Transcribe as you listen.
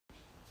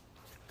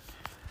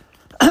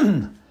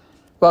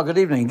Well, good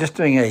evening. Just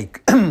doing a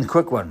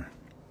quick one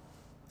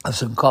of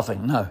some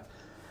coughing. No,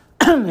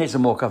 here's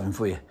some more coughing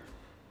for you.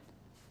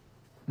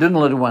 Doing a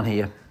little one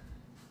here,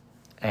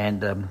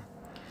 and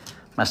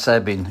must say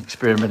I've been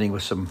experimenting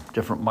with some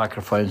different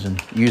microphones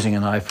and using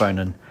an iPhone.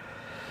 And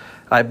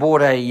I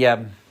bought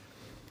a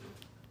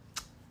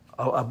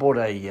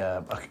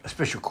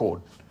special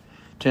cord.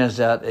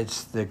 Turns out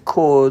it's the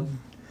cord,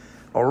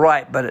 all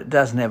right, but it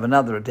doesn't have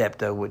another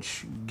adapter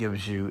which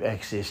gives you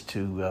access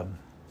to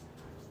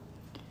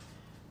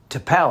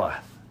power.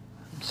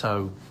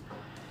 So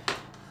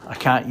I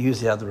can't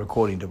use the other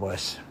recording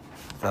device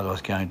that I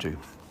was going to,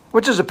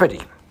 which is a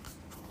pity.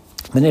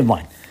 But never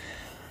mind.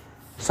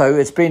 So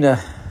it's been a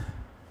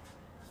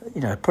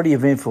pretty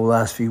eventful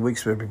last few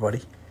weeks for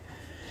everybody.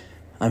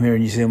 I'm here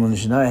in New Zealand,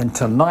 as you know, and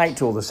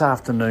tonight or this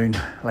afternoon,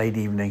 late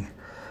evening,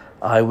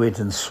 I went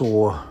and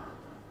saw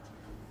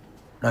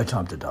No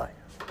Time to Die,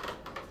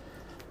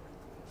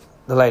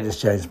 the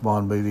latest James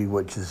Bond movie,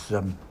 which has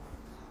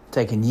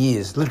taken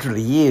years,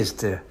 literally years,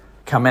 to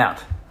come out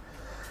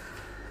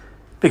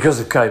because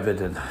of COVID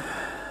and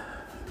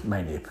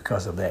mainly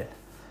because of that.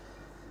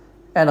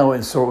 And I went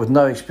and saw it with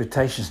no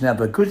expectations. Now,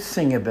 the good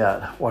thing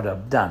about what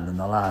I've done in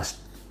the last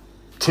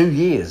 2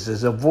 years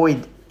is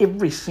avoid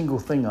every single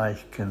thing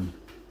I can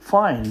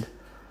find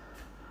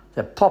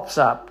that pops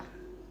up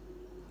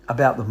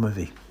about the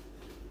movie.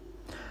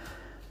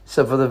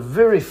 So for the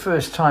very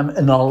first time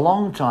in a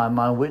long time,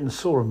 I went and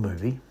saw a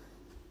movie,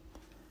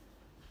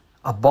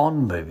 a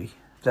Bond movie,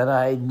 that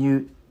I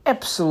knew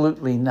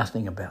absolutely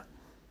nothing about.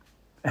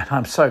 And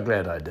I'm so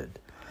glad I did.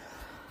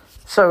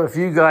 So if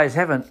you guys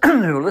who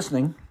are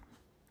listening,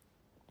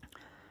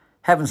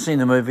 haven't seen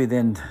the movie,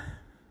 then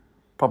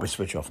probably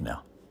switch off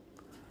now.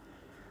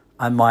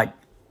 I might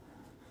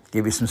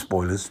give you some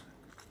spoilers,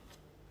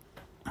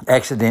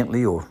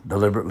 accidentally or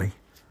deliberately,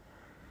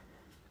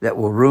 that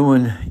will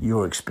ruin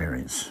your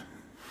experience.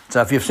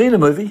 So if you've seen the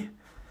movie,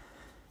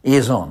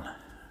 ears on.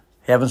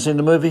 Haven't seen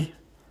the movie?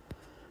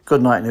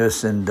 Good night,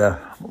 nurse, and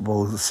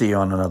we'll see you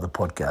on another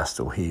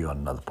podcast or hear you on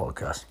another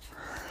podcast.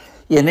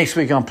 Yeah, next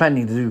week I'm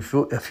planning to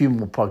do a few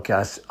more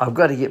podcasts. I've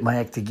got to get my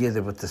act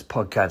together with this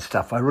podcast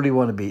stuff. I really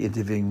want to be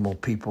interviewing more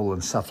people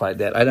and stuff like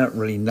that. I don't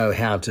really know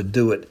how to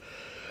do it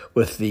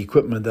with the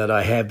equipment that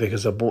I have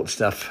because I bought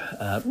stuff,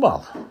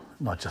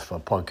 not just for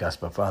a podcast,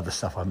 but for other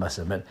stuff, I must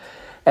admit.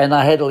 And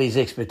I had all these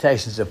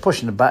expectations of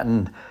pushing a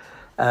button,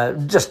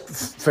 just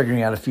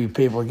figuring out a few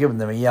people, giving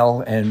them a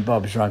yell, and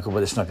Bob's your uncle,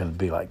 but it's not going to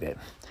be like that.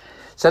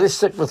 So let's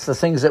stick with the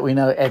things that we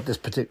know at this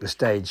particular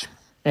stage.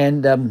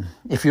 And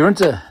if you're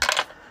into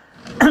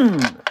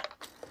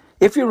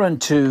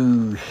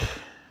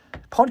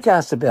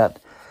podcasts about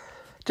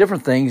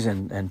different things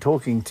and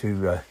talking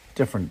to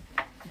different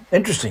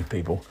interesting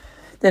people,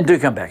 then do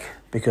come back,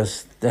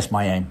 because that's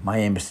my aim. My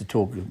aim is to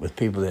talk with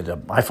people that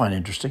I find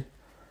interesting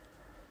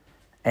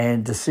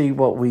and to see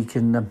what we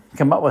can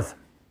come up with.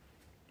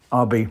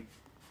 I'll be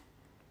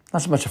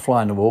not so much a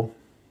fly on the wall.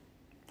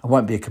 I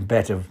won't be a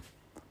combative,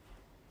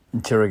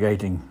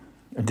 interrogating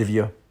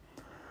interviewer.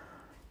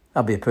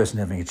 I'll be a person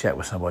having a chat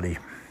with somebody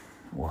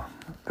or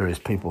various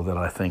people that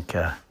I think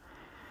are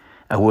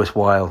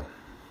worthwhile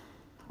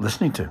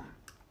listening to.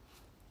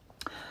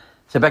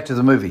 So back to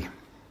the movie.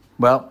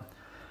 Well,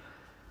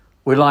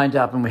 we lined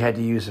up and we had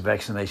to use a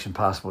vaccination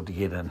passport to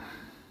get in.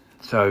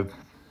 So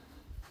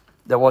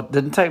that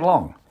didn't take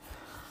long.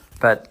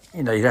 But,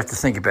 you'd have to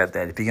think about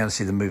that. If you're going to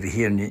see the movie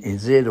here in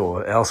NZ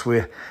or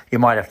elsewhere, you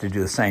might have to do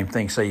the same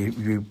thing. So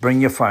you bring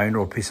your phone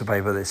or a piece of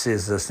paper that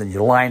says this, and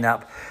you line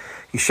up,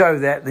 you show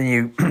that, then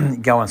you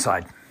go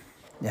inside.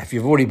 Now, if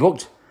you've already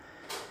booked,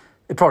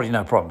 there's probably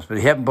no problems. But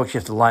if you haven't booked, you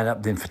have to line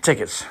up then for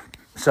tickets.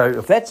 So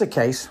if that's the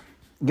case,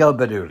 go a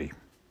bit early.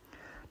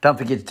 Don't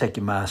forget to take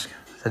your mask.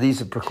 So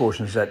these are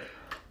precautions that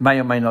may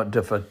or may not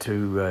differ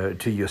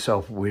to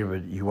yourself wherever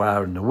you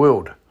are in the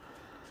world.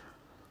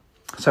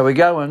 So we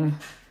go in,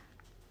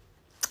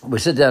 we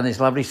sit down in these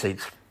lovely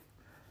seats,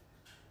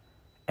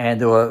 and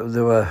there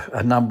were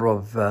a number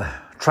of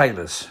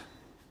trailers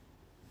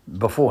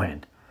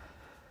beforehand.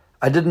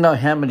 I didn't know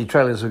how many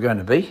trailers were going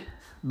to be,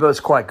 but it's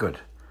quite good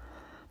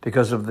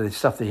because of the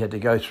stuff that you had to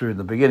go through in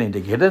the beginning to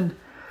get in.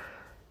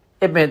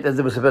 It meant that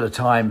there was a bit of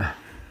time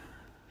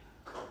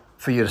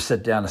for you to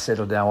sit down and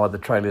settle down while the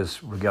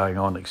trailers were going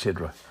on,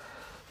 etc.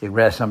 You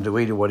grabbed something to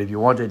eat or whatever you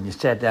wanted, and you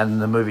sat down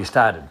and the movie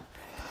started.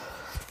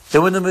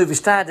 So when the movie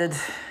started,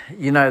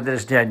 you know that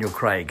it's Daniel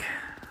Craig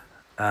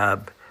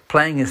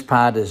playing his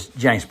part as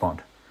James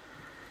Bond.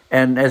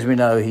 And as we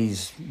know,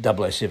 he's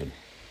 007.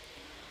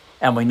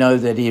 And we know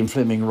that Ian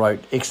Fleming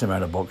wrote X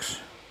amount of books.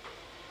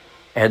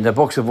 And the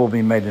books have all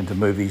been made into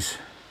movies.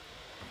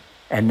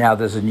 And now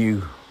there's a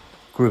new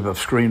group of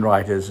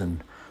screenwriters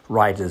and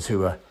writers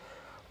who are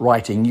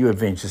writing new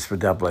adventures for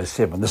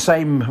 007. The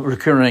same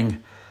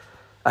recurring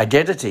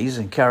identities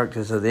and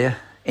characters are there.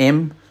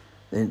 M,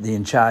 the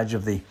in charge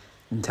of the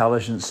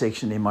intelligence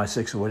section,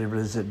 MI6 or whatever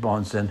it is that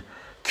Bond's in.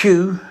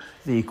 Q,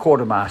 the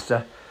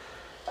quartermaster.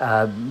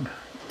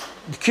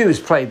 Q is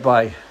played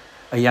by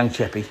a young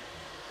chappie.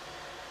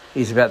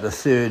 He's about the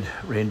third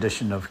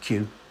rendition of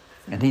Q.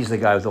 And he's the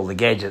guy with all the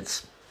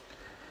gadgets.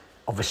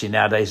 Obviously,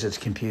 nowadays it's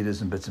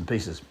computers and bits and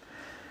pieces.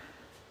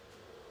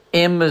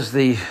 M is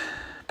the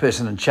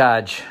person in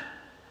charge.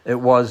 It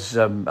was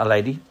a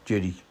lady,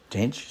 Judi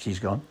Dench. She's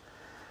gone.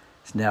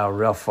 It's now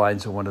Ralph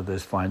Fiennes, or one of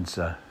those Fiennes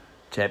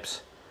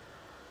chaps.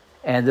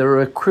 And there are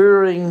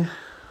recurring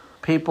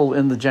people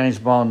in the James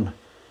Bond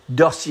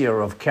dossier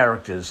of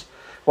characters.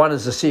 One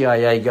is the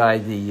CIA guy,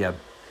 the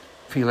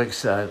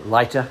Felix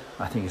Leiter.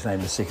 I think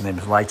his second name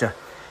is Leiter.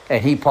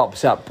 And he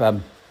pops up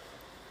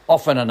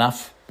often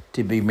enough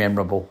to be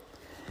memorable.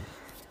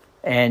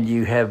 And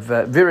you have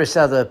various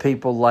other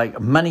people like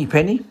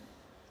Moneypenny,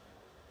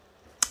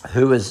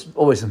 who is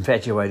always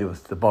infatuated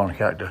with the Bond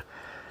character.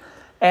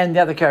 And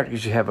the other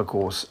characters you have, of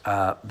course,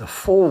 are the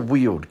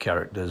four-wheeled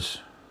characters,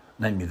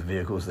 namely the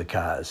vehicles, the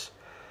cars.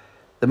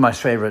 The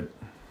most favourite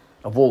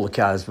of all the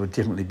cars would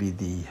definitely be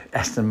the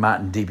Aston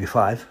Martin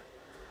DB5.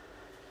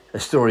 The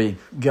story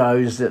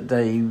goes that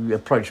they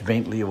approached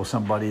Bentley or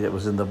somebody that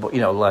was in the book,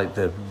 like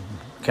the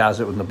cars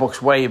that were in the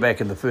books way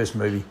back in the first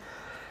movie,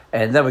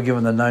 and they were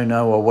given the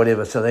no-no or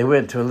whatever, so they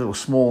went to a little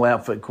small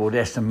outfit called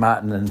Aston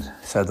Martin, and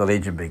so the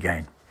legend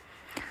began.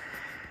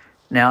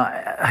 Now,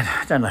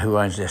 I don't know who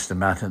owns Aston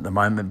Martin at the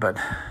moment, but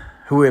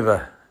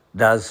whoever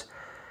does,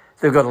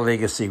 they've got a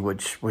legacy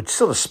which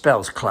sort of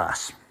spells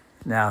class.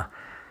 Now,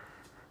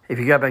 if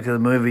you go back to the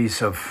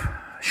movies of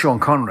Sean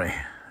Connery,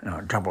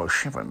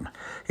 007,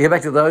 you go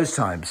back to those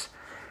times,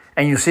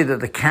 and you see that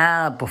the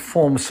car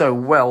performed so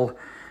well,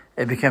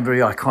 it became very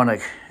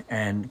iconic,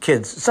 and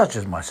kids, such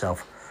as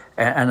myself,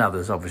 and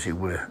others obviously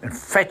were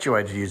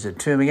infatuated, to use that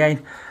term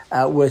again,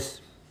 with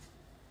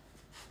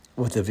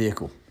the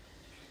vehicle.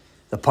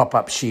 The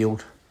pop-up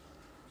shield,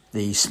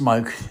 the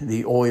smoke,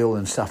 the oil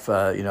and stuff,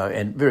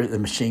 and the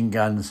machine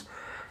guns,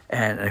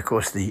 and of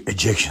course the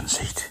ejection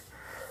seat.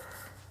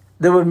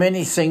 There were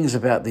many things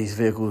about these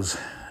vehicles,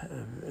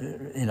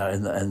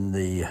 in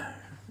the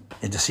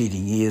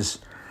interceding years,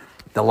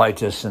 the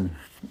Lotus and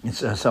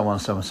so on,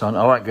 so on, so on.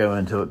 I won't go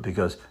into it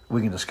because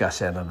we can discuss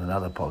that on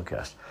another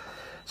podcast.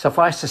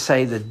 Suffice to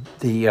say that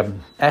the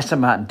Aston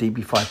Martin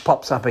DB5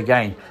 pops up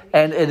again,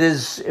 and it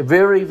is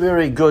very,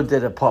 very good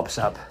that it pops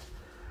up.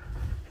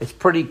 It's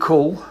pretty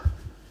cool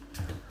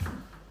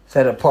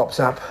that it pops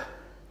up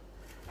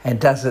and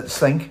does its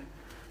thing,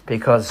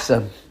 because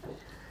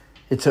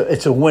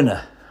it's a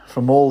winner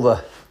from all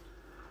the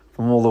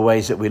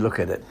ways that we look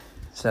at it.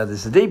 So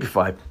there's the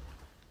DB5,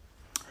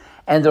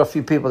 and there are a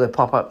few people that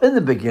pop up in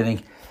the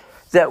beginning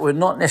that we're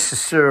not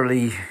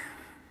necessarily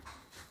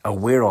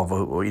aware of,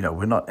 or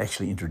we're not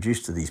actually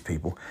introduced to these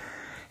people.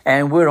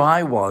 And where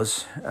I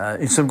was,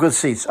 in some good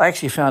seats, I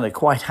actually found it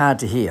quite hard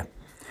to hear.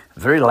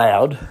 Very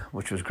loud,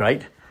 which was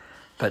great,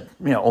 but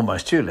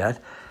almost too loud.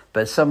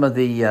 But some of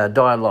the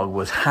dialogue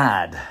was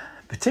hard,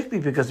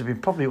 particularly because I've been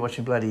probably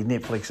watching bloody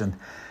Netflix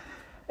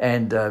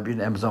and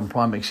Amazon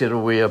Prime,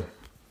 etc.,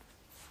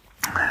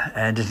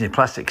 and Disney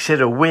Plus,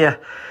 etc., where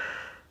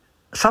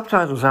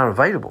subtitles are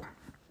available.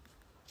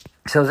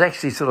 So I was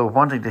actually sort of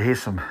wanting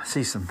to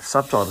see some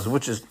subtitles,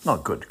 which is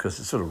not good because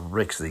it sort of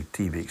wrecks the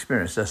TV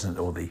experience, doesn't it,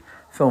 or the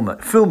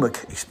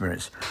filmic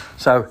experience.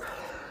 So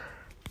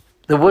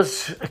there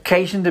was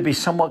occasion to be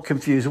somewhat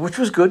confused, which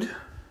was good,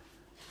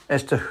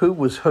 as to who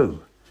was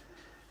who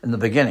in the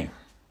beginning.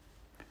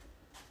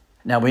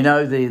 Now, we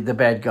know the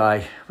bad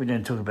guy. We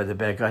didn't talk about the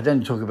bad guy. I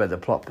didn't talk about the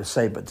plot per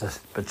se,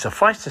 but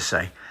suffice to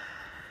say,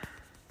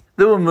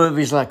 there were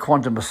movies like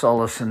Quantum of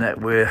Solace and that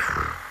where,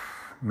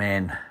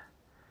 man,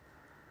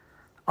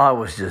 I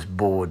was just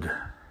bored.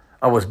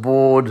 I was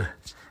bored.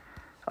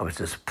 I was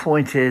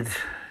disappointed.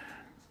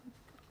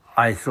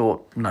 I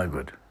thought, no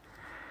good.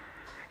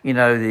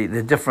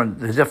 The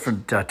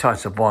different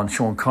types of Bond: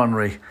 Sean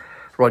Connery,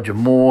 Roger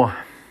Moore,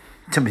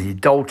 Timothy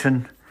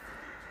Dalton,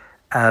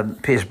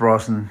 Pierce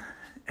Brosnan,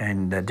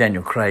 and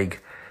Daniel Craig,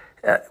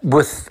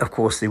 with, of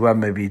course, the one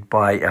movie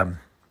by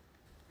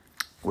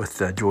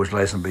with George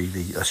Lazenby,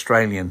 the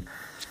Australian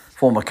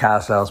former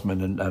car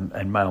salesman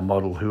and male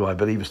model, who I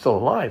believe is still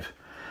alive.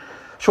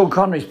 Sean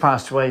Connery's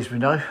passed away, as we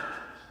know.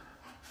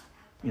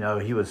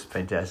 He was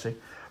fantastic.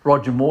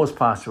 Roger Moore's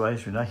passed away,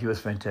 as we know. He was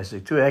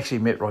fantastic too. I actually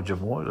met Roger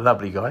Moore, a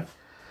lovely guy.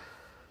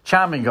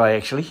 Charming guy,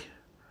 actually.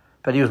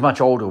 But he was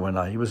much older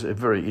he was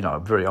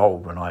very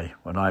old when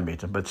I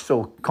met him, but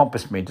still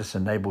compass mentis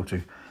and able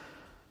to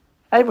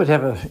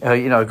have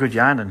a good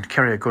yarn and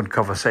carry a good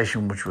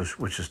conversation,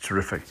 which is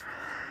terrific.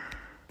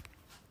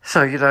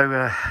 So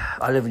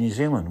I live in New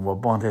Zealand. Well,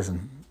 Bond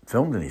hasn't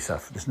filmed any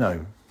stuff. There's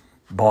no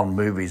Bond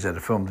movies that are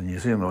filmed in New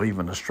Zealand or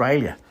even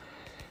Australia.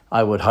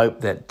 I would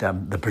hope that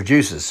the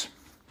producers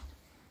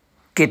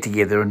get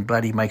together and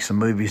bloody make some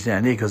movies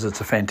down here, because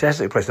it's a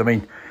fantastic place. I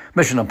mean,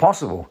 Mission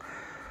Impossible,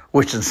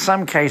 which in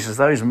some cases,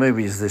 those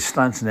movies, the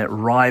stunts in that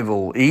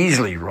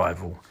easily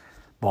rival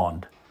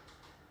Bond.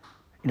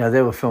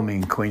 They were filming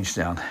in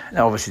Queenstown.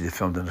 Now, obviously, they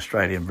filmed in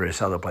Australia and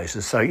various other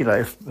places. So,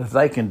 if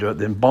they can do it,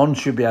 then Bond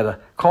should be able to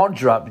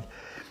conjure up,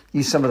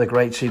 use some of the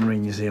great scenery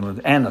in New Zealand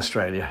and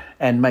Australia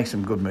and make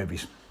some good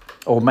movies,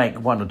 or make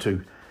one or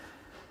two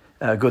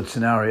good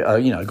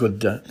scenario,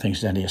 good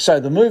things down here.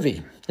 So the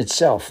movie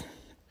itself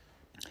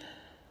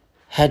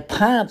had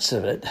parts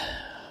of it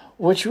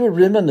which were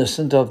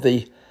reminiscent of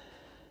the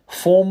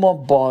former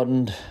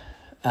Bond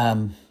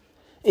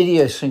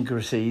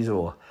idiosyncrasies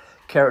or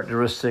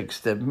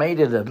characteristics that made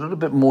it a little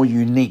bit more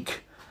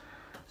unique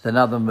than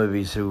other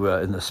movies who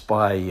were in the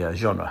spy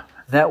genre.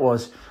 That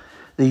was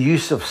the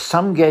use of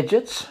some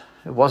gadgets.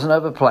 It wasn't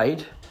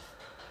overplayed.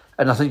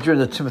 And I think during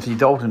the Timothy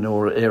Dalton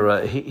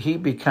era,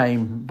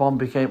 Bond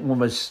became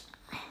almost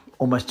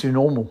too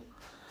normal.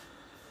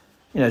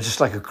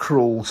 Just like a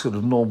cruel sort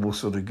of normal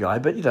sort of guy.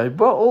 But,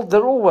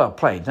 they're all well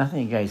played.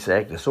 Nothing against the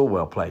actors, all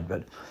well played.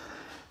 But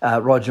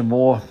Roger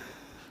Moore,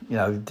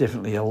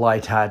 definitely a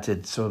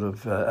light-hearted sort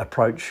of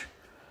approach.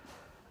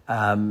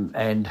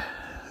 And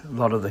a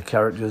lot of the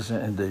characters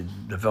and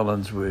the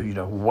villains were,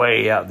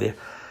 way out there.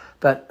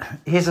 But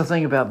here's the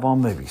thing about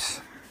Bond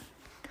movies.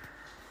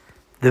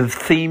 The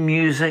theme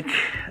music,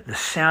 the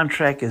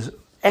soundtrack is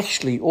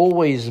actually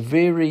always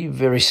very,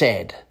 very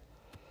sad.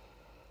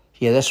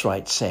 Yeah, that's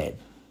right, sad.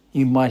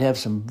 You might have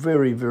some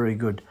very, very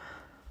good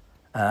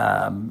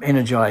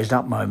energized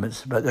up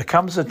moments, but there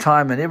comes a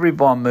time in every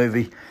Bond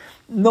movie,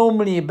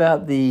 normally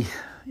about the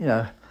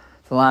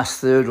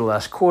last third or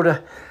last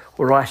quarter,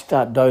 where I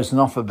start dozing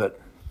off a bit.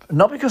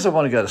 Not because I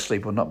want to go to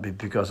sleep or not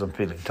because I'm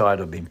feeling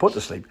tired or being put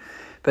to sleep,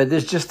 but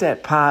there's just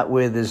that part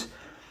where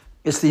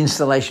it's the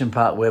installation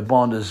part where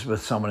Bond is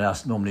with someone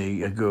else,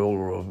 normally a girl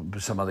or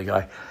some other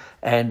guy,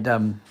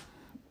 and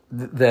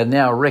they're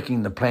now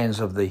wrecking the plans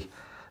of the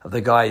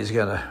guy who's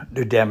going to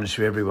do damage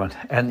to everyone.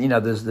 And,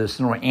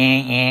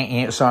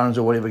 there's sirens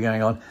or whatever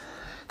going on.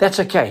 That's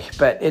okay,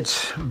 but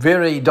it's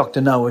very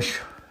Dr. No-ish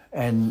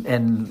and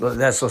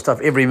that sort of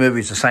stuff. Every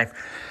movie's the same.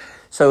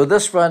 So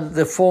this one,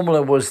 the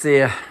formula was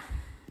there.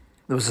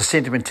 There was a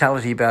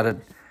sentimentality about it.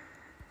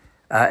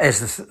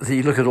 As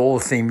you look at all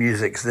the theme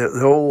musics,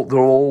 they're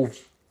all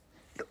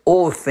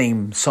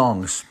theme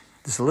songs.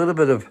 There's a little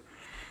bit of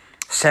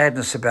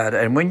sadness about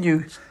it. And when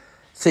you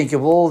think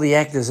of all the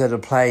actors that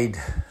have played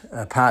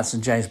parts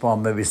in James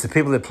Bond movies, the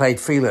people that played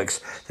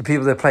Felix, the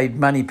people that played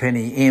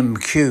Moneypenny, M,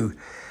 Q,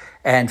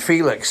 and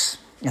Felix,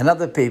 and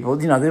other people, a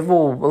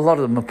lot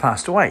of them have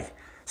passed away.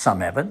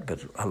 Some haven't,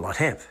 but a lot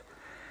have.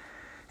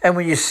 And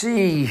when you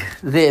see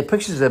their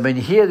pictures of them and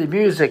you hear the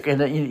music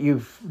and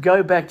you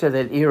go back to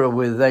that era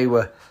where they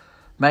were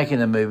making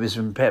the movies,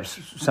 and perhaps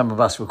some of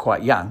us were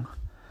quite young,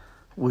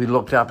 we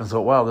looked up and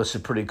thought, wow, this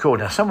is pretty cool.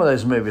 Now, some of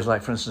those movies,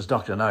 like, for instance,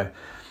 Dr. No,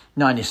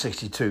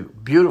 1962,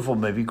 beautiful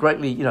movie,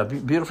 greatly,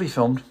 beautifully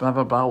filmed, blah,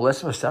 blah, blah, all that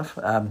sort of stuff.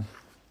 I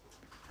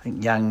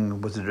think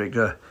Young was the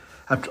director.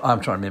 I'm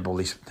trying to remember all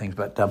these things,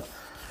 but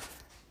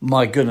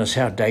my goodness,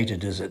 how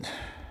dated is it?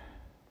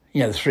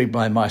 The Three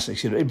Blind Mice,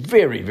 etc.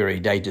 Very, very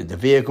dated. The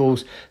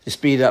vehicles, the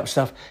speed up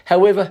stuff.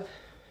 However,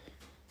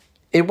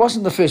 it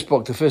wasn't the first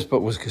book. The first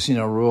book was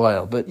Casino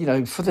Royale. But,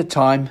 for the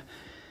time,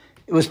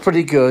 it was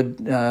pretty good.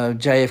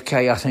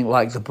 JFK, I think,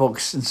 liked the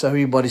books. And so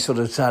everybody sort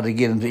of started to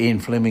get into Ian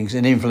Fleming's.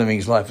 And Ian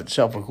Fleming's life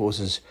itself, of course,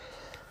 is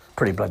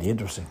pretty bloody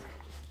interesting.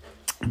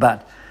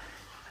 But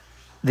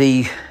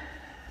the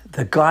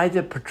guy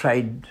that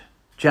portrayed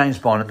James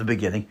Bond at the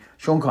beginning,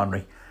 Sean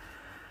Connery,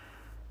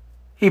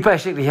 he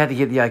basically had to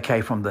get the okay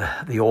from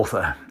the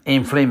author,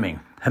 Ian Fleming,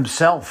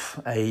 himself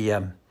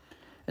an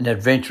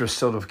adventurous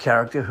sort of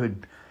character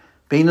who'd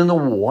been in the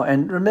war.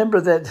 And remember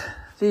that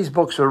these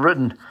books were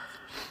written,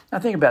 I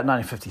think, about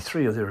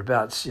 1953 or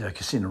thereabouts,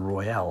 Casino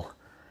Royale.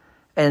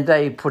 And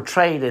they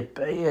portrayed a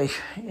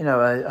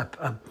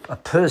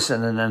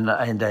person and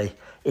an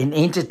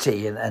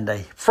entity and a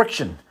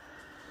friction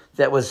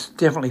that was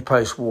definitely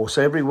post-war.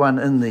 So everyone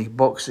in the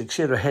books,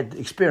 etc., had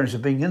experience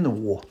of being in the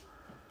war.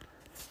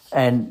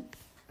 And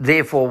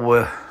therefore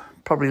were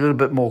probably a little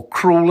bit more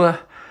crueler,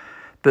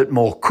 bit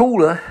more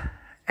cooler,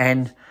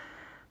 and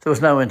there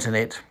was no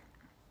internet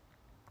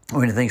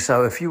or anything.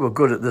 So if you were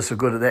good at this or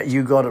good at that,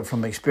 you got it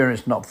from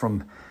experience, not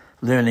from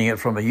learning it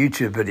from a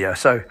YouTube video.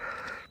 So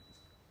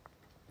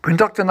when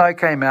Dr. No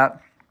came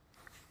out,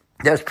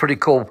 that was pretty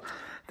cool.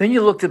 Then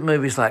you looked at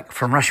movies like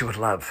From Russia with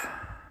Love.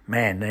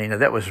 Man,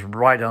 that was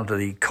right onto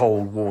the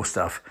Cold War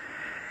stuff.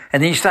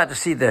 And then you start to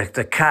see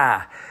the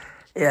car.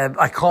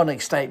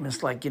 Iconic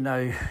statements like,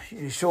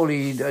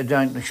 surely you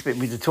don't expect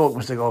me to talk,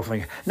 Mr.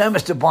 Goldfinger. No,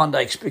 Mr. Bond,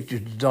 I expect you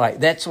to die.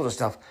 That sort of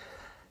stuff.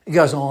 It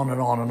goes on and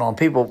on and on.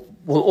 People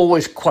will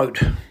always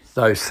quote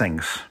those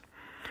things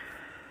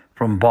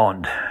from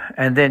Bond.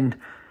 And then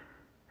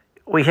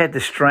we had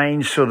the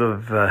strange sort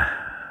of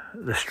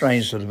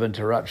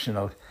interruption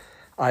of,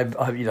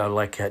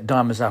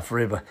 Diamonds Are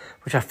Forever,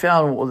 which I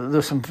found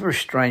there's some very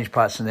strange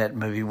parts in that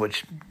movie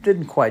which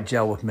didn't quite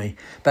gel with me.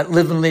 But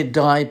Live and Let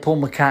Die,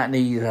 Paul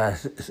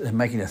McCartney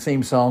making a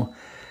theme song,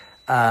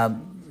 the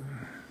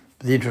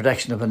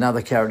introduction of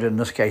another character, in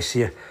this case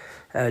here,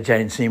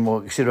 Jane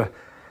Seymour, etc.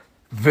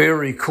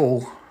 Very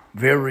cool,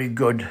 very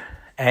good.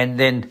 And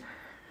then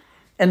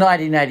in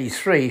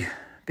 1983,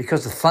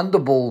 because of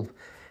Thunderball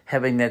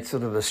having that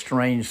sort of a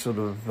strange sort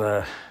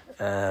of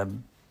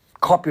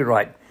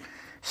copyright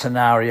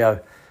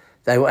scenario,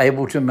 they were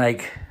able to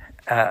make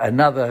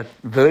another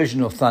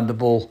version of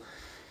Thunderball,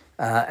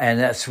 and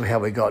that's how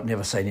we got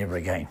Never Say Never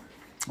Again.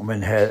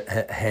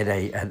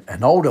 had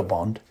an older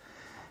Bond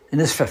in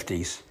his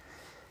 50s,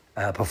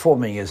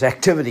 performing his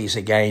activities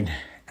again,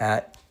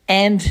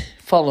 and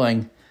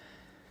following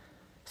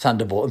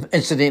Thunderball.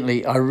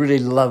 Incidentally, I really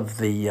love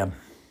the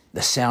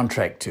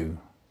soundtrack to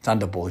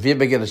Thunderball. If you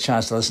ever get a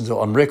chance to listen to it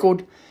on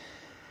record,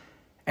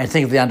 and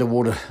think of the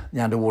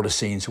underwater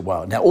scenes,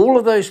 wow. Now, all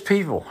of those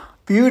people,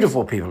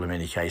 beautiful people in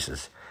many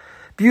cases,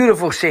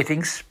 beautiful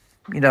settings,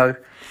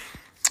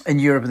 in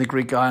Europe and the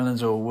Greek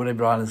islands or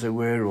whatever islands there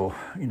were, or,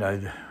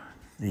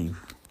 the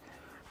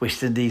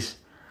West Indies,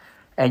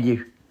 and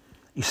you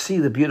see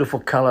the beautiful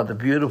colour, the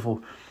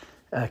beautiful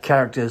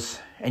characters,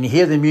 and you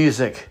hear the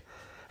music,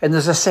 and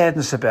there's a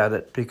sadness about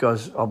it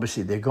because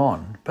obviously they're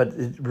gone, but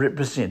it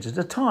represented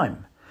a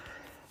time.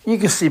 You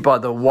can see by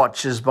the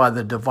watches, by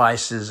the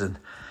devices, and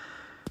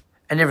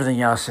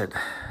everything else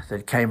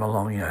that came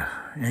along.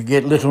 You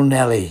get Little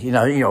Nelly.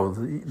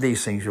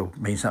 These things will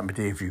mean something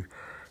to you if you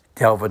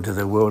delve into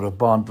the world of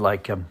Bond,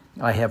 like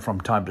I have from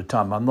time to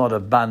time. I'm not a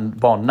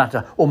Bond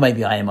nutter, or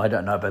maybe I am, I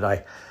don't know, but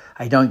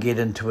I don't get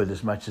into it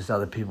as much as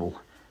other people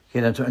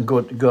get into it, and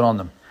good on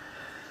them.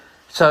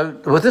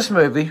 So with this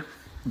movie,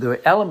 there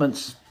were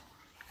elements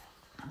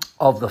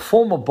of the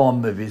former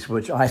Bond movies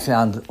which I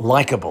found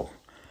likable.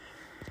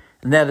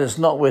 And that is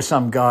not where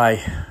some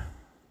guy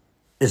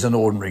is an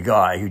ordinary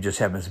guy who just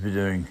happens to be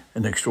doing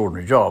an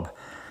extraordinary job.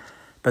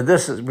 But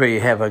this is where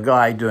you have a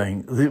guy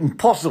doing the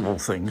impossible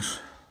things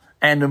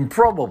and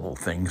improbable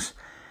things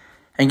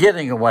and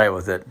getting away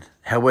with it.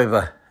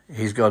 However,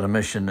 he's got a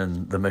mission,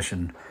 and the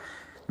mission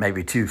may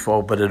be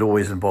twofold, but it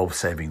always involves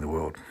saving the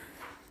world.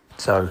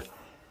 So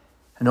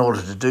in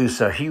order to do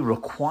so, he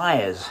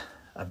requires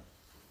a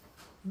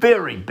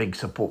very big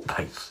support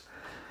base.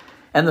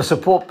 And the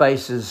support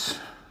base is,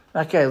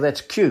 okay,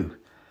 that's Q,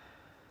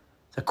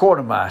 the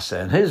quartermaster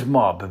and his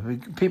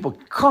mob, people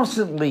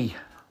constantly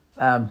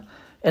in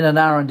an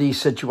R&D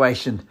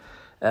situation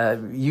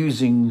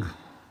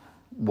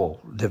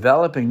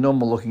developing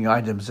normal-looking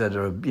items that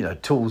are,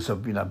 tools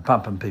of,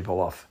 pumping people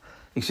off,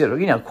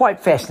 etc. Quite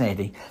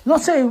fascinating.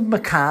 Not so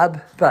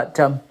macabre, but,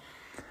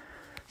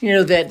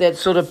 that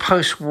sort of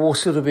post-war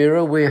sort of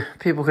era where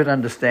people could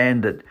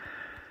understand that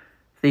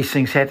these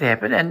things had to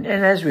happen. And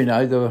as we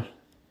know, there were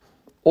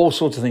all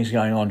sorts of things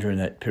going on during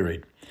that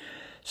period.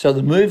 So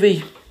the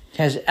movie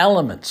has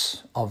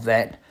elements of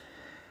that.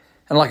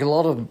 And like a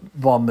lot of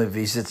Bond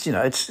movies,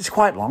 it's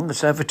quite long.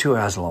 It's over 2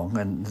 hours long.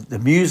 And the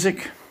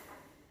music,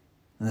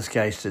 in this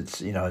case,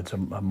 it's a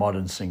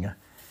modern singer.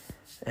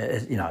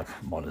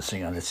 Modern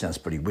singer, that sounds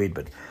pretty weird,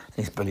 but I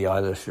think it's Billie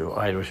Eilish or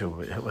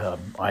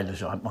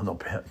Eilish. I'm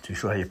not too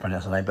sure how you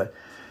pronounce the name, but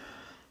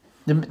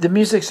the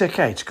music's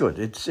okay. It's good.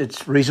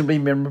 It's reasonably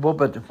memorable,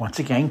 but once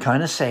again,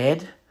 kind of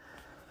sad.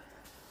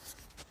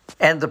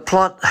 And the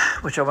plot,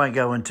 which I won't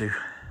go into,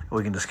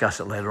 we can discuss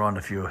it later on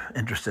if you're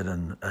interested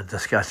in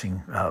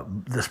discussing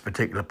this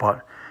particular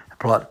plot.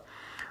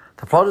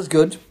 The plot is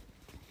good,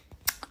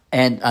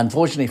 and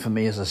unfortunately for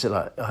me, as I said,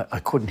 I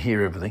couldn't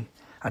hear everything.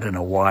 I don't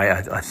know why.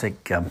 I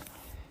think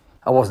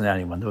I wasn't the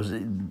only one.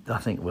 I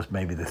think it was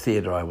maybe the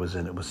theatre I was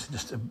in. It was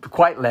just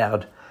quite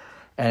loud,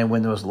 and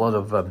when there was a lot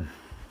of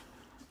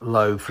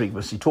low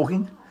frequency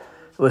talking,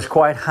 it was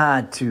quite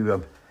hard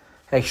to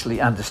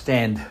actually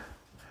understand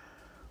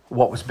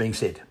what was being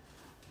said.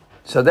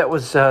 So that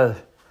was a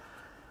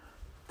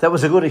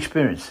good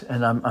experience,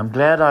 and I'm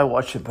glad I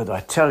watched it. But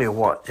I tell you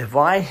what, if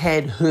I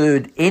had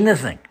heard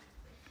anything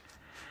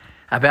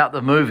about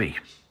the movie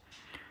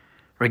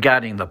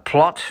regarding the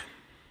plot,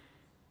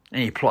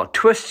 any plot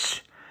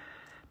twists,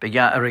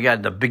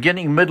 regarding the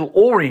beginning, middle,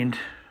 or end,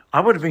 I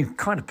would have been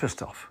kind of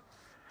pissed off.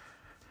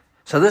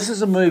 So this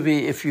is a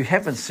movie, if you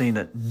haven't seen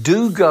it,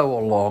 do go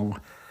along,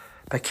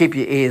 but keep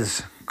your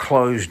ears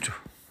closed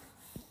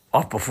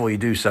off before you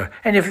do so.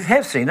 And if you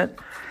have seen it,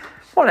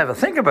 well, have a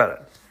think about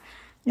it.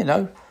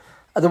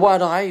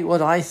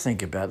 What I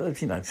think about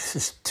it, it's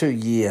just 2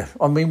 years.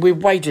 I mean,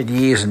 we've waited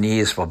years and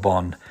years for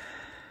Bond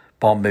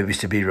movies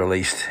to be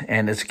released,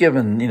 and it's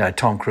given,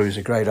 Tom Cruise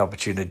a great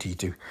opportunity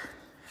to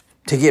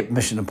get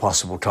Mission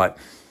Impossible type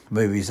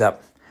movies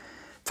up,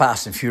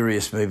 Fast and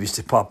Furious movies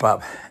to pop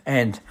up,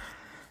 and,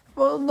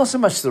 well, not so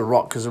much The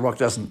Rock, because The Rock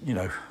doesn't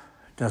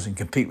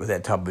compete with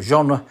that type of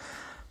genre,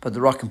 but The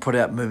Rock can put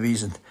out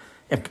movies and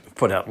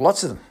put out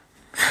lots of them.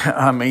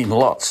 I mean,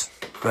 lots.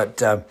 But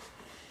the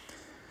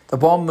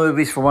Bond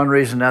movies, for one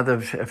reason or another,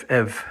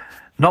 have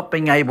not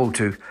been able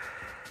to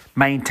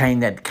maintain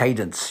that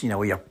cadence,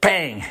 where you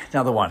bang,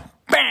 another one,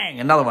 bang,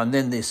 another one.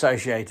 Then the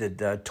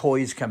associated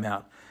toys come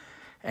out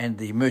and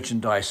the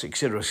merchandise,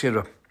 etc.,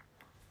 etc.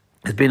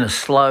 It's been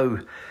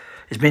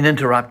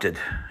interrupted.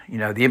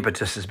 The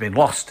impetus has been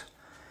lost.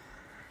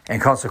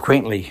 And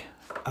consequently,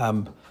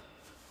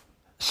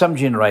 some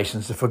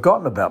generations have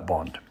forgotten about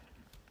Bond.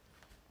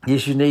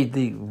 Yes, you need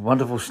the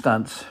wonderful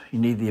stunts, you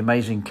need the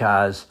amazing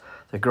cars,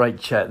 the great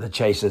the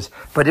chases,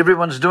 but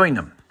everyone's doing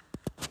them.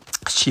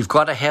 So you've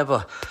got to have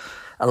a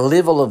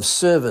level of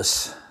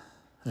service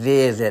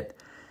there that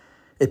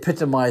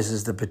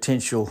epitomizes the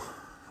potential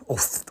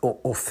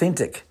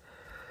authentic,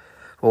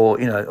 or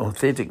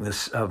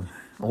authenticness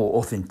or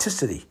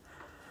authenticity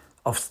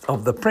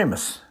of the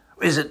premise.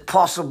 Is it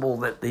possible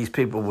that these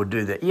people would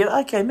do that? Yeah,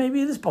 okay,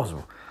 maybe it is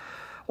possible.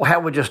 Well, how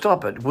would you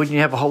stop it? Wouldn't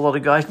you have a whole lot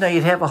of guys? No,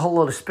 you'd have a whole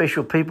lot of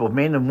special people,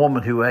 men and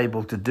women, who are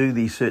able to do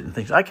these certain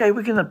things. Okay,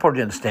 we can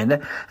probably understand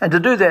that. And to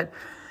do that,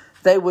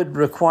 they would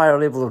require a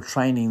level of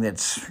training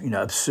that's,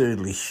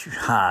 absurdly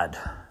hard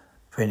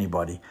for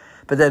anybody.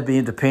 But they'd be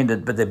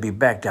independent, but they'd be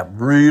backed up,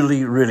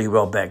 really, really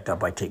well backed up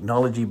by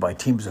technology, by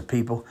teams of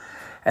people.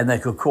 And they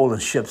could call in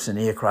ships and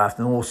aircraft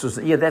and all sorts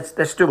of, that's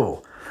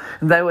doable.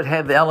 And they would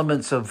have the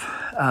elements of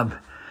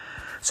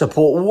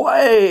support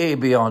way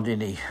beyond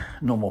any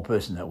normal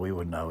person that we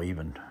would know,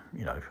 even,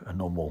 a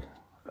normal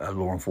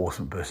law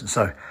enforcement person.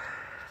 So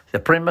the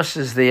premise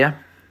is there.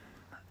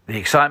 The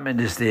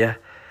excitement is there.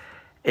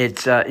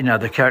 It's,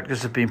 the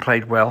characters have been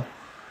played well.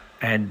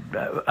 And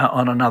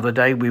on another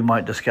day, we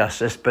might discuss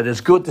this. But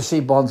it's good to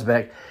see Bond's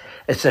back.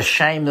 It's a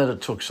shame that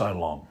it took so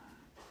long,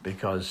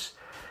 because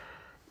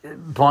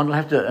Bond will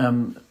have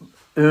to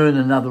earn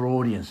another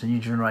audience, a new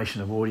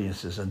generation of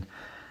audiences. And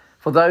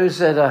for those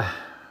that are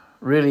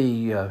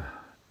really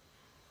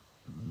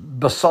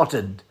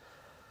besotted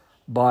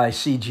by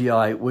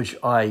CGI, which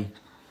I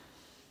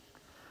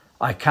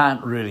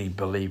can't really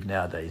believe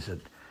nowadays that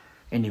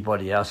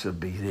anybody else would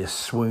be there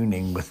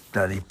swooning with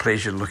the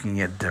pleasure looking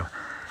at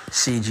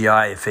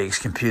CGI effects,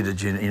 computer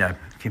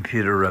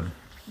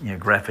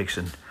graphics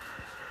and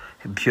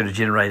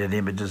computer-generated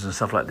images and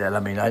stuff like that. I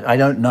mean, I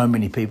don't know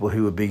many people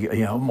who would be,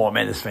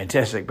 man, it's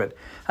fantastic, but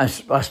I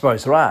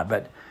suppose there are.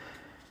 But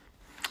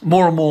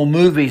more and more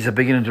movies are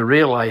beginning to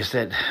realise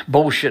that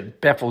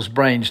bullshit baffles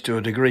brains to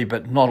a degree,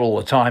 but not all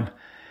the time.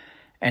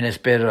 And it's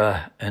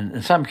better,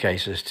 in some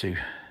cases,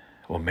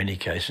 many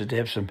cases, to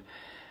have some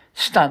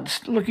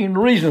stunts looking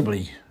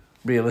reasonably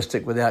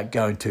realistic without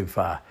going too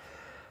far.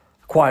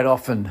 Quite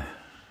often,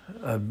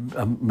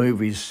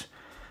 movies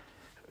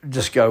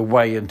just go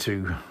way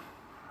into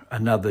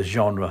another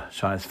genre,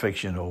 science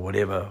fiction or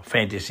whatever,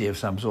 fantasy of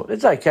some sort.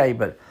 It's okay,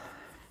 but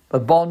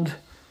Bond,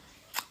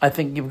 I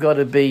think you've got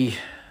to be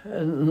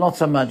not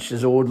so much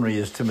as ordinary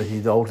as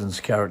Timothy Dalton's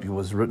character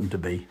was written to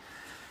be,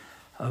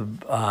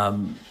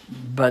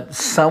 but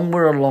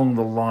somewhere along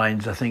the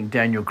lines, I think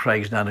Daniel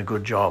Craig's done a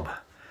good job.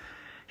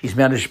 He's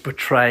managed to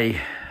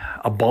portray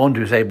a Bond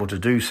who's able to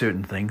do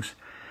certain things,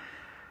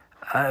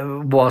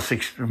 whilst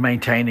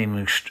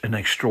maintaining an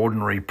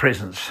extraordinary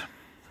presence,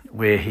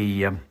 where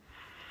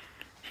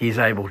he's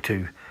able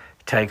to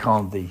take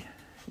on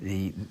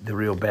the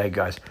real bad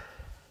guys.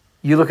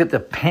 You look at the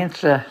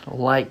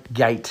panther-like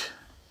gait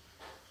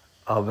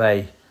of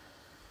a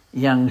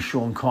young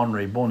Sean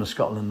Connery, born in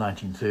Scotland in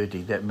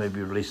 1930. That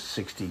movie released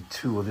in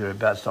 62 or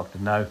thereabouts, Dr.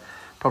 No,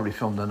 probably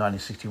filmed in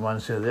 1961.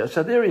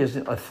 So there he is,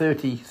 a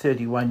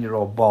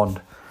 31-year-old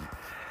Bond,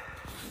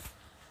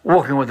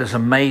 walking with this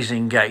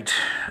amazing gait,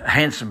 a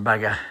handsome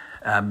bugger,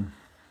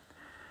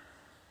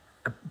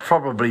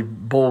 probably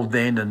bald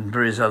then and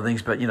various other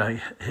things, but,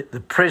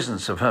 the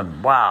presence of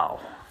him, wow,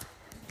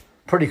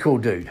 pretty cool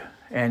dude.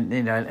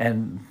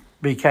 And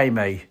became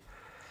a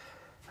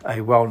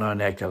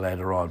well-known actor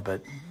later on.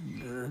 But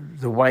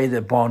the way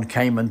that Bond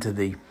came into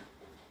the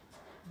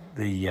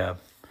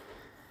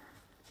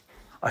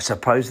I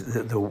suppose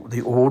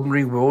the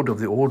ordinary world of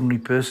the ordinary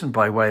person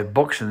by way of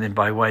books, and then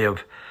by way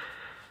of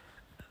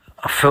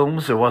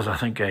films, there was, I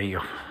think, an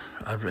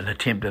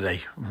attempt at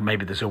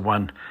maybe there's a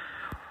one-off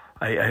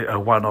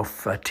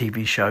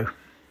TV show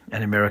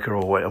in America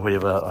or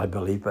whatever, I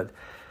believe. But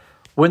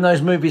when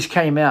those movies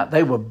came out,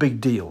 they were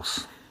big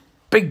deals.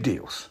 Big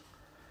deals.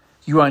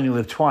 You only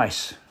live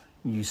twice.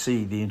 You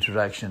see the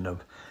introduction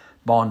of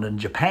Bond in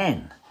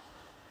Japan.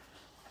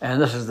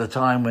 And this is the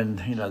time when,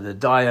 the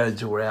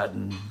diodes were out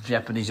and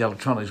Japanese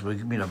electronics were,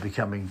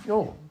 becoming,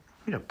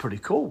 pretty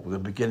cool. They're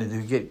beginning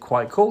to get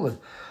quite cool.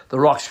 The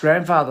Rock's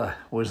grandfather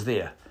was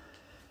there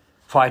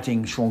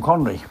fighting Sean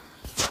Connery.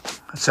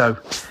 So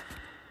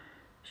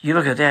you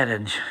look at that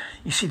and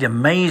you see the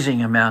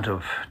amazing amount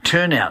of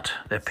turnout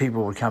that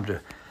people would come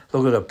to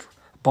look at a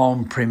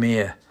Bond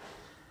premiere.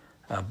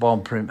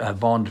 Bond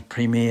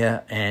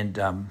premiere, and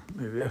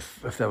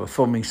if they were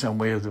filming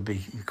somewhere, there'd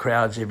be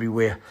crowds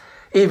everywhere.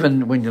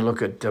 Even when you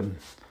look at the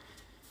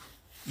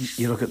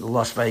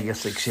Las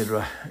Vegas,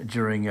 etc.,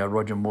 during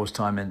Roger Moore's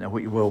time, and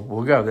we'll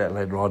go over that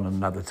later on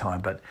another time.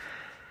 But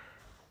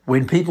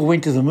when people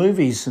went to the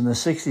movies in the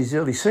 60s,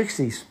 early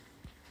 60s,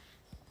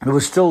 it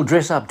was still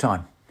dress-up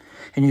time.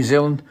 In New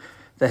Zealand,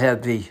 they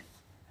had the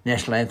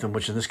national anthem,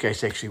 which in this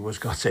case actually was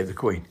God Save the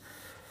Queen.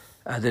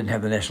 Didn't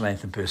have the national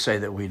anthem per se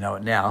that we know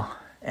it now,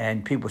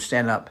 and people would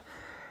stand up,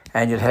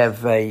 and you'd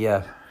have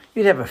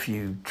a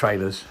few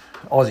trailers,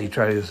 Aussie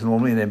trailers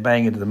normally, and then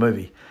bang into the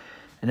movie,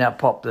 and out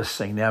popped this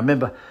thing. Now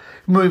remember,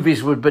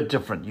 movies were a bit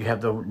different. You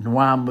have the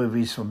noir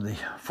movies from the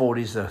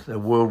 40s, the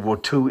World War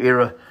II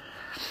era,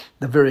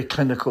 the very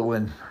clinical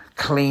and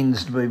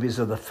cleansed movies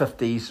of the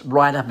 50s,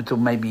 right up until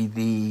maybe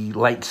the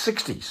late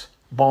 60s.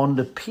 Bond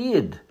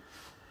appeared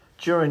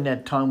during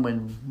that time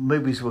when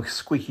movies were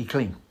squeaky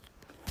clean.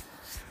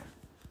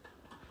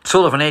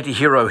 Sort of an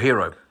anti-hero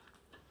hero,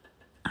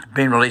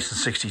 being released in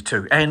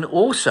 62. And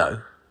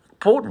also,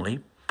 importantly,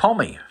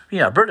 Pommy,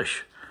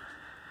 British.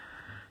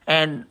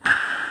 And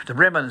the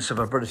remnants of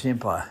a British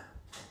Empire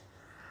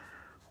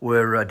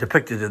were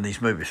depicted in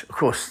these movies. Of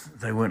course,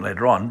 they weren't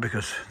later on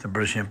because the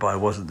British Empire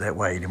wasn't that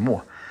way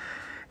anymore.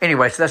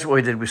 Anyway, so that's what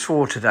we did. We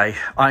saw today.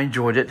 I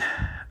enjoyed it.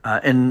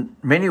 In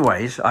many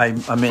ways,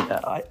 I'm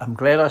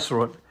glad I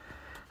saw it.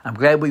 I'm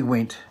glad we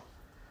went.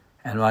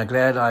 And I'm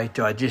glad I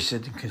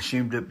digested and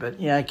consumed it. But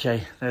yeah,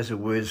 okay, those are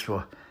words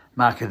for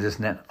marketers,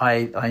 isn't it?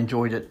 I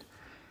enjoyed it.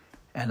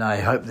 And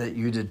I hope that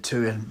you did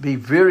too. And be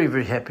very,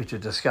 very happy to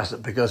discuss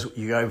it, because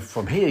you go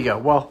from here, you go,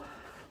 well,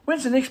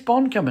 when's the next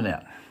Bond coming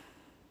out?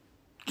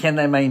 Can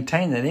they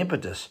maintain that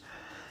impetus?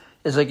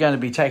 Is it going to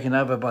be taken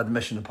over by the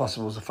Mission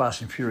Impossibles, the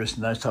Fast and Furious,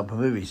 and those type of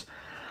movies?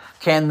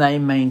 Can they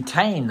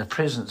maintain the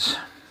presence,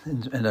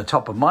 in the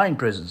top of mind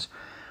presence,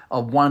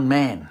 of one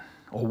man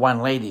or one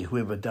lady,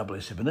 whoever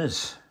 007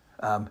 is,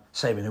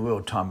 saving the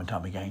world time and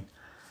time again?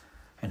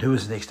 And who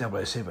is the next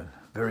 007?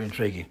 Very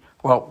intriguing.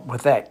 Well,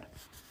 with that,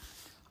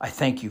 I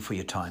thank you for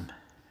your time,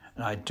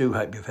 and I do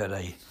hope you've had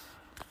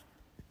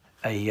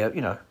an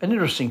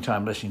interesting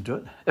time listening to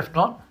it. If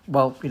not,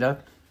 well,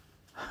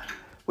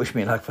 wish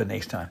me luck for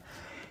next time.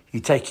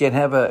 You take care and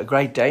have a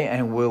great day,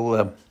 and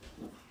we'll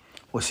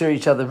see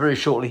each other very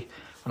shortly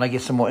when I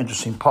get some more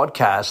interesting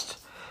podcasts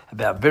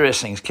about various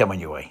things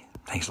coming your way.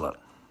 Thanks a lot.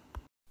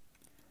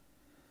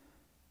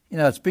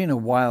 It's been a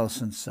while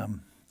since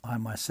I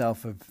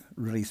myself have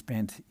really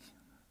spent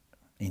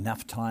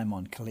enough time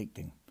on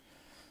collecting.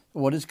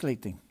 What is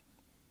collecting?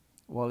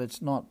 Well,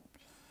 it's not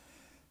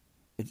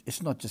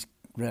just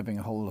grabbing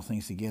a whole lot of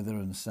things together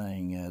and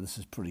saying, this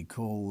is pretty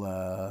cool,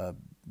 I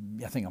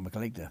think I'm a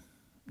collector.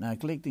 Now,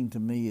 collecting to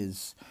me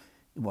is,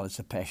 it's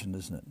a passion,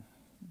 isn't it?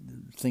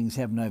 Things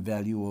have no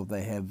value, or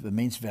they have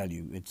immense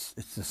value. It's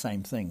the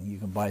same thing. You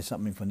can buy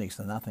something for next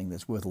to nothing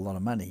that's worth a lot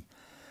of money.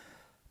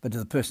 But to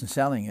the person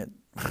selling it,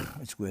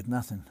 it's worth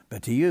nothing.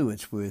 But to you,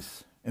 it's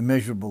worth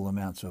immeasurable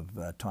amounts of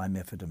time,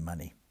 effort, and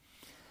money.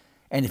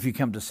 And if you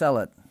come to sell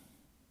it,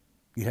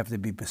 you'd have to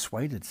be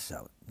persuaded to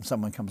sell it. And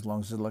someone comes along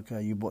and says, look,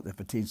 you bought that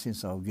for 10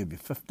 cents, I'll give you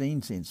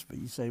 15 cents. But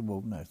you say,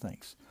 well, no,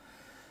 thanks.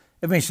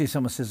 Eventually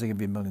someone says, I'll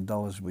give you $1 million.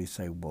 We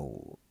say,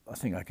 well, I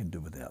think I can do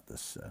without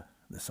this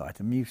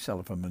item. You sell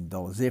it for $1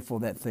 million. Therefore,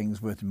 that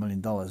thing's worth $1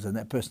 million. And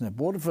that person that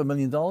bought it for $1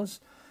 million,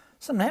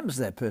 something happens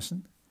to that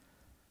person.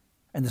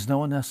 And there's no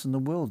one else in the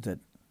world that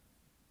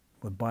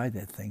would buy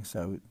that thing.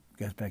 So it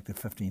goes back to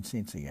 15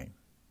 cents again.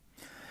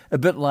 A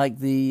bit like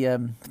the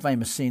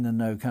famous scene in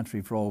No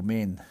Country for Old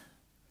Men,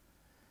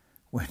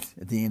 when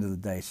at the end of the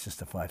day it's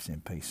just a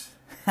 5-cent piece.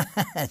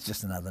 It's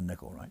just another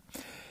nickel, right?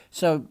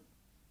 So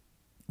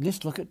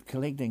let's look at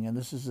collecting, and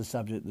this is a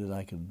subject that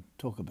I can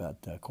talk about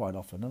quite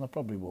often, and I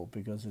probably will,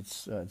 because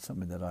it's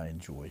something that I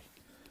enjoy.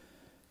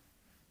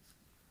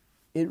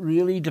 It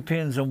really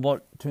depends on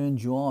what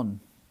turns you on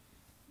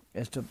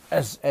as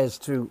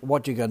to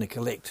what you're going to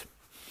collect.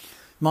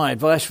 My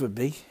advice would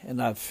be,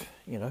 and I've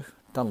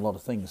done a lot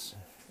of things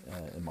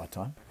in my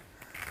time.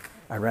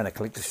 I ran a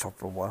collector's shop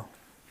for a while.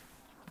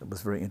 It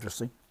was very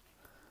interesting.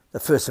 The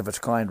first of its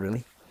kind,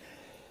 really.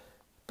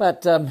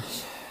 But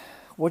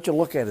what you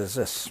look at is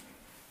this.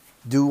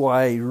 Do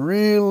I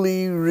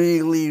really,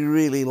 really,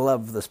 really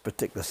love this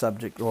particular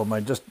subject, or am I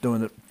just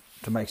doing it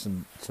to make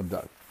some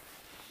dough?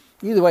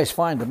 Either way is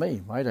fine to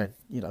me. I don't,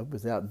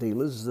 without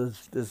dealers,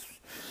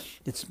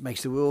 it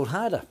makes the world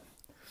harder.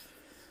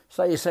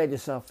 So you say to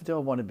yourself, do I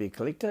want to be a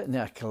collector?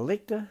 Now, a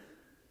collector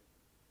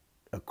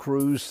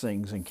accrues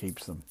things and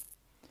keeps them.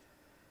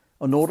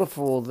 In order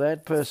for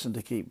that person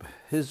to keep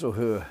his or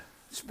her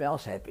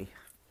spouse happy,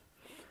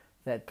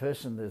 that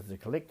person that's the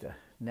collector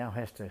now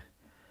has to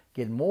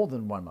get more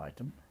than one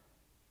item,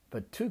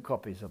 but 2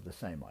 copies of the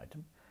same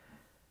item,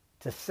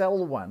 to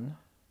sell one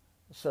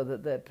so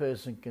that that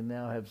person can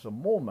now have some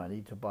more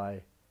money to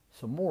buy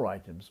some more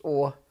items,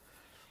 or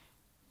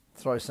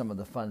throw some of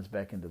the funds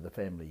back into the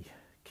family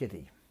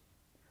kitty.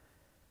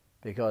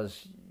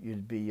 Because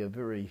you'd be a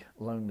very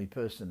lonely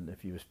person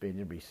if you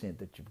spend every cent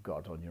that you've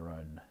got on your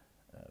own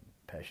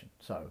passion.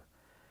 So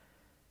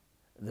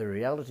the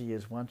reality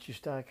is, once you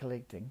start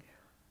collecting,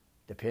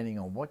 depending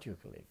on what you're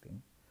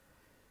collecting,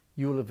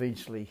 you will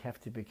eventually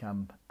have to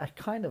become a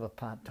kind of a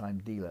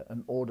part-time dealer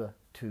in order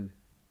to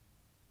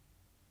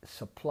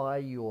supply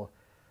your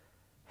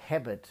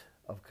habit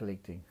of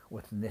collecting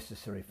with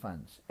necessary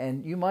funds.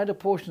 And you might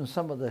apportion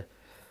some of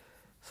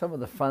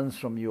the funds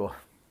from your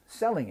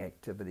selling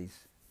activities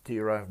to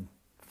your own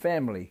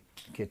family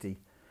kitty,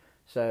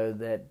 so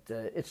that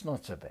it's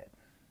not so bad.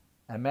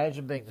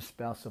 Imagine being the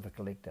spouse of a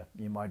collector.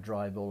 You might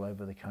drive all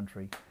over the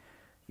country.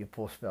 Your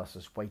poor spouse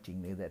is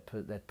waiting there.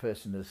 That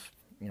person is,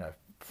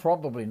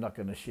 probably not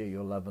going to share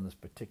your love in this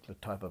particular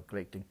type of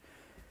collecting.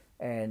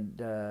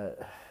 And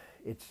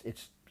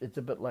it's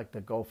a bit like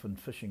the golf and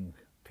fishing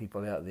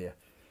people out there.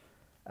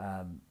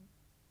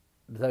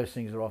 Those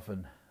things are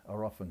often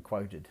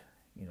quoted.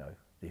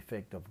 The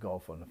effect of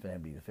golf on a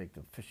family, the effect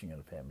of fishing on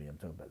a family. I'm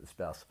talking about the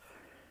spouse.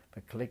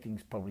 But collecting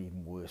is probably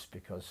even worse,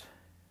 because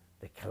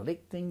the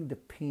collecting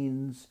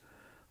depends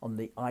on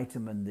the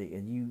item and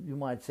you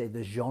might say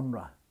the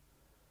genre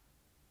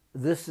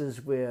this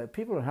is where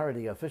people are in a hurry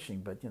to go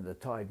fishing, but the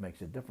tide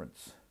makes a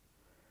difference.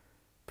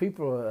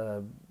 People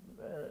are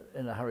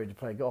in a hurry to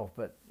play golf,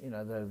 but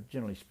they're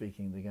generally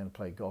speaking, they're going to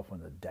play golf in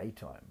the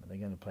daytime. They're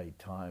going to play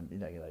time.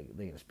 They're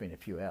going to spend a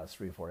few hours,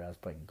 3 or 4 hours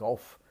playing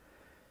golf.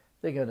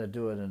 They're going to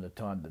do it in the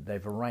time that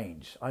they've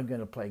arranged. I'm going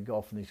to play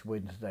golf on this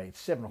Wednesday at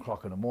 7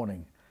 o'clock in the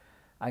morning.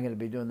 I'm going to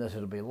be doing this.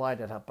 It'll be light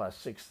at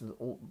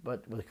 6:30.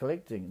 But with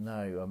collecting,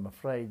 no, I'm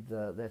afraid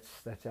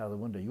that's out of the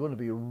window. You want to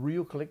be a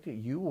real collector,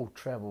 you will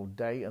travel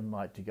day and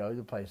night to go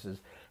to places,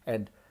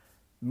 and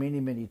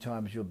many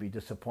times you'll be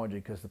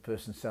disappointed because the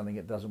person selling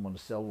it doesn't want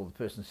to sell, or the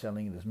person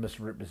selling it has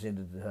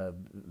misrepresented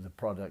the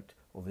product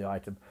or the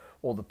item,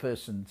 or the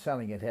person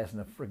selling it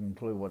hasn't a freaking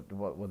clue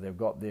what they've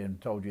got there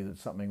and told you that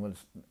something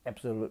was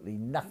absolutely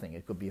nothing.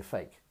 It could be a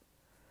fake.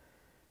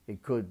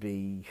 It could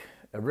be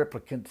a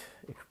replicant.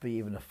 It could be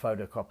even a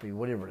photocopy,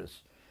 whatever it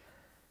is.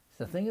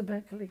 The thing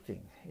about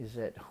collecting is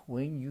that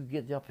when you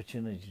get the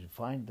opportunity to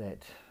find that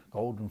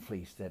golden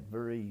fleece, that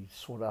very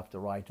sought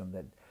after item,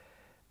 that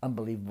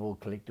unbelievable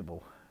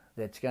collectible,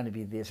 that's going to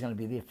be there. It's going to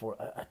be there for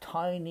a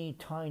tiny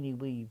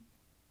wee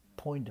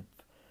point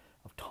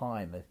of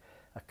time,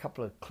 a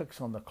couple of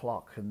clicks on the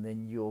clock, and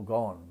then you're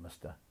gone,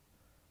 Mr.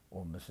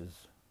 or Mrs.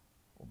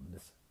 or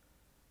Miss.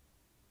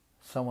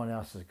 Someone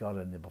else has got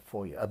it in there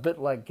before you. A bit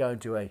like going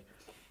to a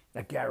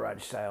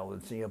garage sale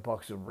and seeing a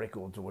box of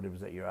records or whatever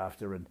that you're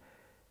after, and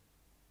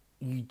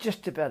you're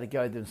just about to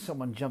go there and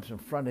someone jumps in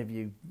front of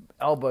you,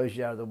 elbows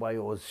you out of the way,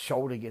 or his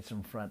shoulder gets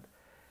in front,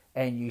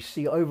 and you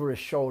see over his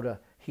shoulder,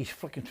 he's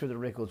flicking through the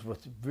records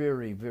with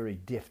very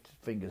deft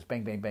fingers,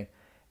 bang, bang, bang,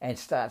 and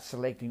starts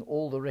selecting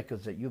all the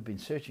records that you've been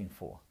searching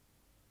for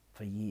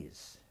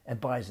years, and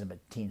buys them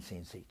at 10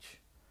 cents each.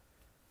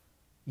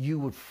 You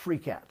would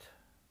freak out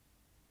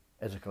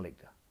as a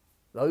collector.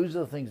 Those are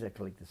the things that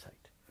collectors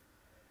hate.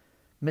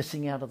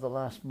 Missing out at the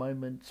last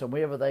moment, so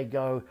wherever they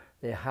go,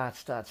 their heart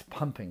starts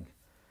pumping.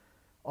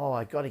 Oh,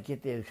 I got to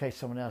get there in case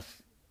someone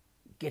else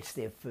gets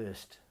there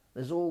first.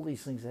 There's all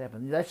these things that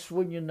happen. That's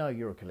when you know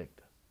you're a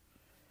collector.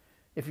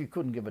 If you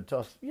couldn't give a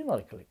toss, you're not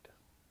a collector.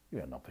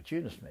 You're an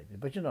opportunist maybe,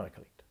 but you're not a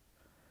collector.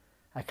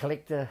 A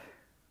collector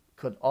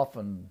could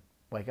often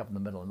wake up in the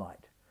middle of the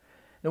night.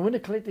 Now when a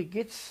collector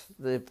gets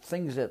the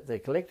things that they're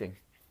collecting,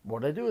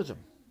 what do they do with them?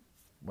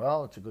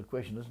 Well, it's a good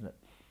question, isn't it?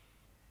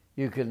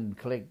 You can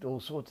collect all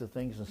sorts of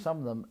things, and some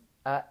of them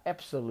are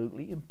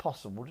absolutely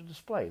impossible to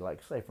display.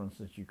 Like, say, for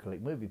instance, you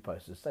collect movie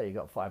posters. Say you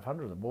got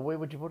 500 of them. Well, where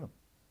would you put them?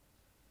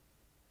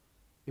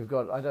 You've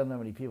got, I don't know how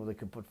many people that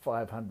can put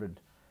 500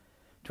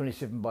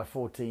 27 by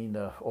 14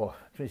 or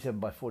 27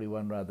 by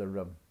 41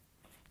 rather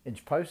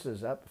inch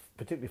posters up,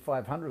 particularly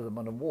 500 of them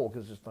on a wall,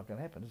 because it's not going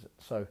to happen, is it?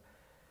 So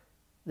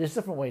there's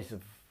different ways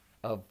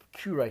of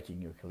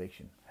curating your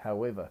collection.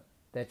 However,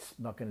 that's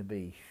not going to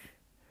be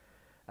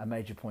a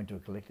major point to a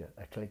collector.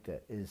 A collector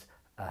is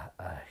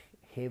a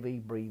heavy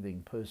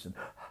breathing person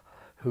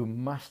who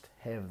must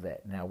have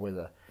that. Now,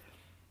 whether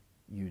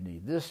you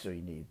need this or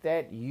you need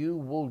that, you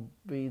will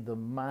be the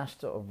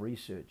master of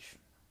research.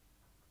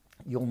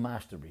 You'll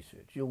master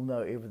research. You'll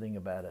know everything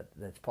about it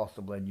that's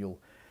possible, and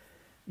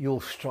you'll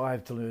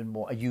strive to learn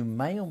more. You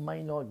may or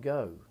may not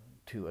go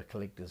to a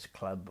collector's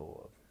club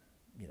or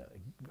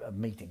a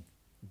meeting,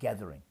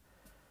 gathering.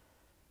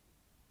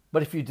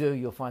 But if you do,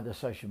 you'll find that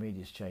social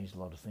media's changed a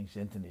lot of things.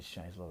 The internet's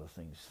changed a lot of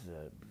things.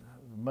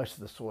 Most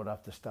of the sought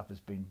after stuff has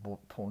been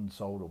bought, pawned,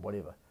 sold, or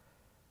whatever.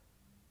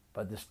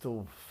 But there's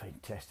still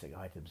fantastic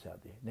items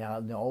out there. Now,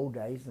 in the old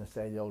days, and I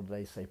say the old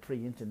days, say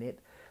pre-internet,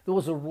 there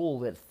was a rule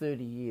that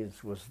 30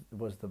 years was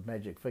the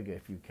magic figure.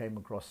 If you came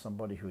across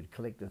somebody who had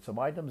collected some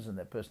items and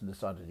that person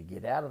decided to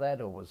get out of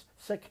that or was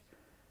sick,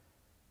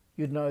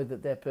 you'd know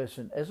that that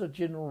person, as a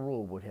general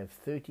rule, would have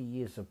 30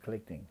 years of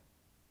collecting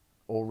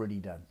already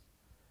done.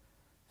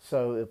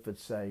 So if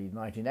it's, say,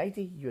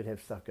 1980, you'd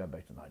have stuff going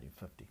back to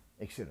 1950,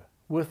 etc.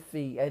 With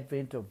the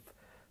advent of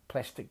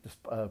plastic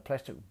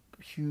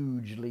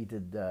huge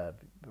leaded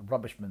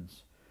rubbish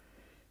bins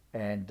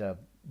and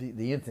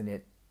the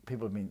internet,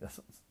 people have been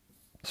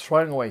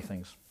throwing away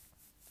things,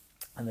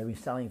 and they've been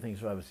selling things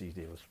to overseas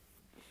dealers,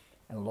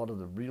 and a lot of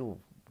the real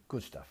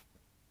good stuff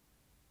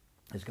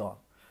is gone.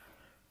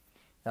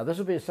 Now, this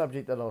will be a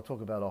subject that I'll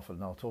talk about often,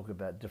 and I'll talk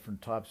about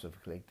different types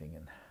of collecting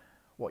and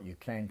what you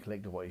can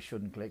collect or what you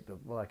shouldn't collect.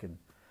 Well, I can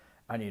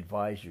only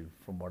advise you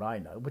from what I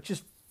know, which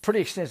is pretty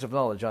extensive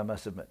knowledge, I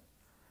must admit.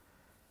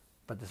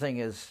 But the thing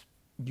is,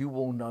 you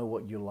will know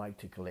what you like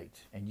to collect,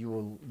 and you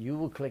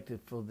will collect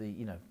it for the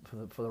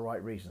for the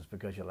right reasons,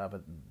 because you love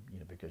it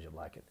and because you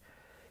like it.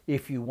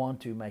 If you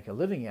want to make a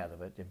living out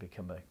of it and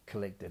become a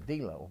collector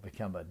dealer or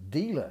become a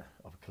dealer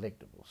of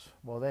collectibles,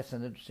 well, that's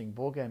an interesting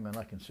ballgame, and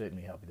I can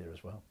certainly help you there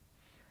as well.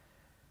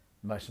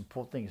 The most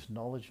important thing is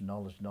knowledge,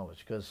 knowledge, knowledge.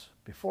 Because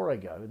before I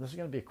go, and this is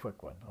going to be a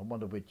quick one, I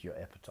want to whet your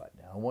appetite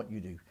now. I want you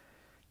to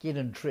get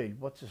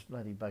intrigued. What's this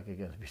bloody bugger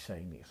going to be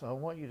saying next? I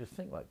want you to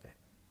think like that,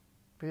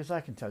 because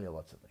I can tell you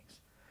lots of things.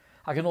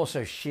 I can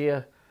also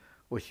share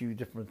with you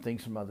different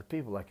things from other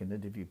people. I can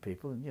interview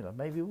people, and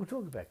maybe we'll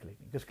talk about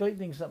collecting. Because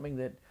collecting is something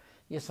that,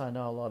 yes, I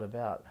know a lot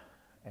about,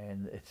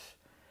 and it's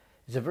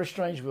It's a very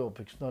strange world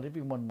because not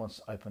everyone wants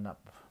to open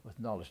up with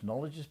knowledge.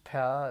 Knowledge is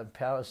power, and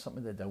power is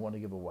something they don't want to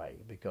give away,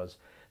 because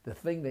the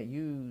thing that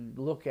you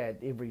look at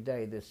every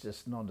day that's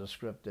just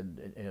nondescript and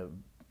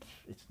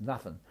it's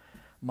nothing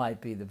might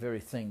be the very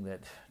thing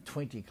that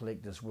 20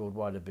 collectors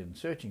worldwide have been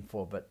searching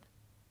for, but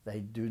they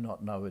do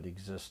not know it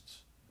exists,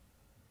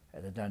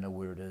 and they don't know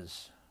where it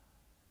is,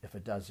 if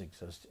it does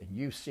exist. And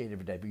you see it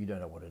every day, but you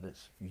don't know what it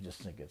is. You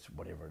just think it's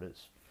whatever it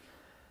is.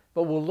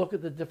 But we'll look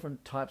at the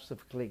different types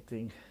of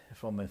collecting,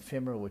 from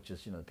ephemera, which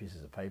is,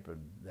 pieces of paper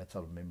and that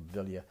sort of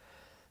memorabilia,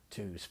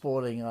 to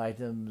sporting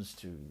items,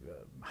 to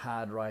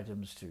hard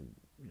items, to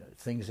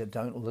things that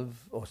don't live,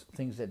 or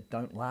things that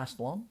don't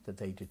last long, that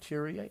they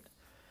deteriorate.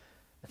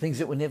 Things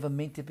that were never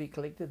meant to be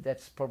collected.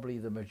 That's probably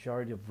the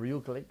majority of real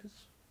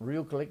collectors.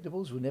 Real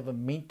collectibles were never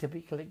meant to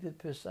be collected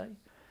per se.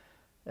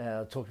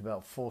 Talk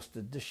about forced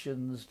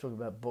editions, talk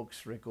about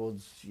books,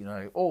 records,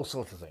 all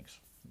sorts of things.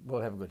 We'll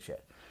have a good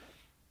chat.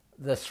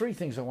 The three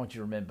things I want you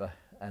to remember,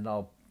 and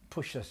I'll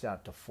push this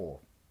out to four,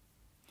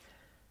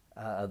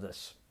 are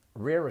this: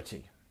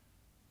 rarity,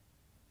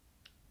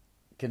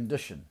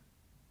 condition,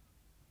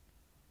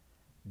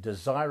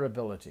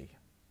 desirability,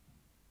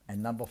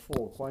 and number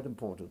four, quite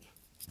important,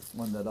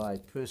 one that I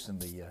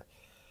personally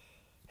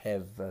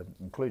have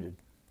included,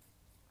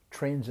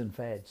 trends and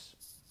fads.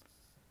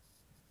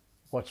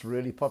 What's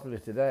really popular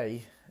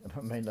today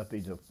may not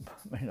be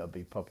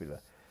popular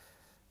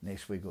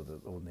next week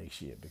or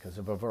next year, because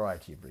of a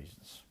variety of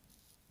reasons.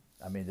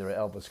 I mean, there are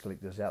Elvis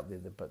collectors out there,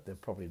 but they're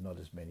probably not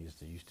as many as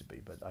there used to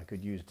be. But I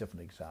could use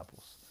different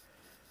examples.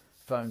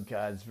 Phone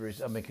cards,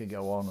 it could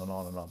go on and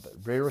on and on. But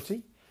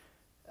rarity,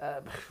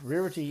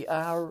 rarity,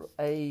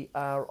 R-A-R-I-T-Y,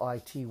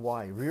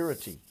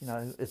 rarity.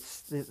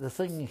 It's the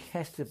thing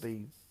has to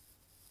be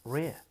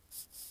rare.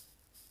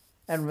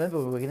 And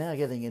remember, we're now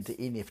getting into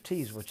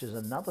NFTs, which is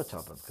another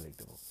type of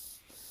collectible.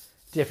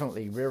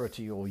 Definitely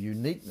rarity or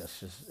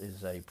uniqueness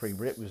is a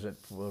prerequisite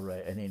for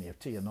an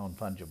NFT, a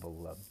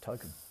non-fungible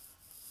token.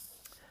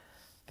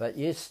 But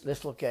yes,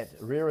 let's look at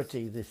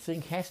rarity. The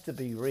thing has to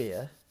be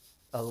rare,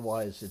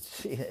 otherwise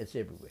it's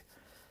everywhere.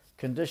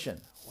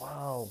 Condition,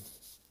 wow.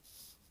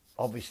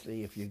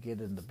 Obviously, if you get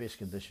in the best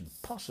condition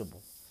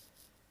possible,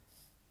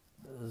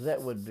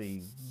 that would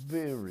be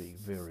very,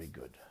 very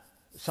good.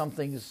 Some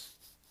things,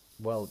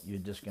 well, you're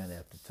just going to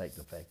have to take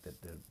the fact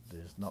that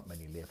there's not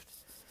many left,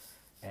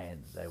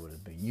 and they would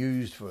have been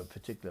used for a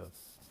particular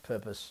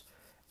purpose,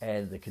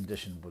 and the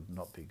condition would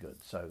not be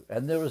good. So,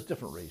 and there is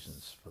different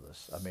reasons for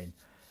this. I mean,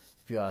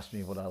 if you ask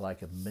me, would I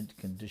like a mint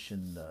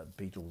condition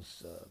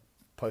Beatles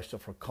poster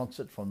for a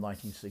concert from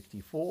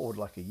 1964, or would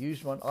like a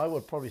used one? I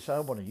would probably say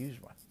I want a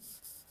used one.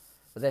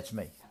 But that's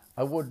me.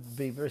 I would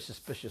be very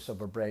suspicious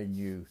of a brand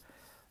new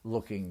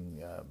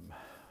looking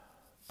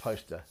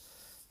poster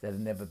that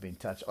had never been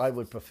touched. I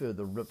would prefer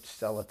the ripped,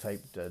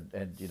 sellotaped,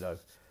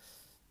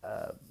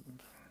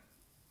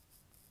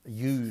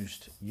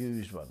 used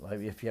one. Like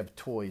if you have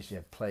toys, you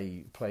have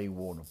play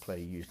worn or play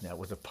used. Now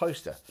with a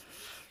poster,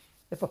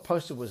 if a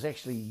poster was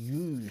actually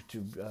used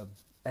to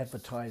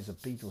advertise a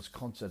Beatles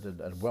concert,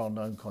 a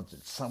well-known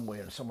concert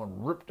somewhere, and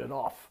someone ripped it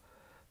off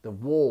the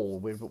wall,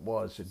 wherever it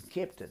was, and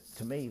kept it,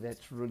 to me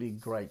that's really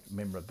great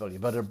memorabilia.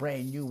 But a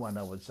brand new one,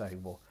 I would say,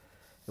 well,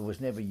 it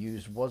was never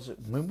used. Was it?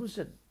 When was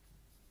it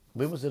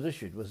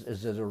issued?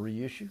 Is it a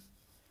reissue?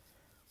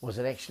 Was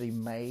it actually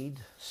made?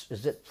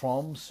 Is it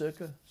from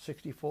circa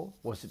 64?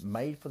 Was it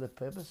made for the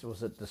purpose?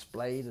 Was it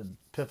displayed and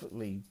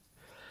perfectly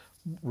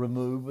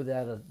removed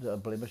without a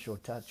blemish or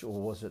touch? Or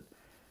was it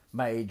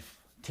made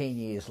 10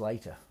 years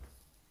later?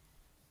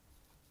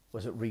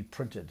 Was it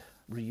reprinted,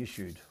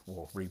 reissued,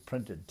 or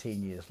reprinted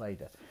 10 years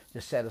later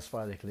to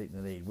satisfy the collector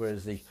need?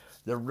 Whereas the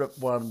ripped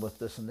one with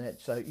this and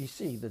that. So you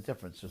see the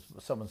difference with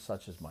someone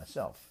such as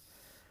myself.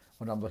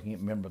 When I'm looking at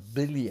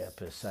memorabilia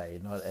per se,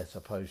 not as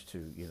opposed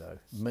to,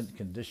 mint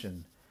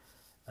condition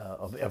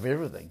of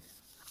everything,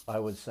 I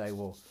would say,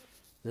 well,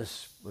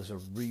 this was a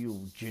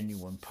real,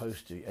 genuine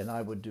poster, and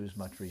I would do as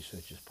much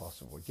research as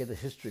possible, get a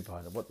history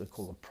behind it, what they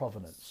call a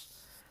provenance.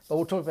 But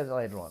we'll talk about that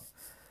later on.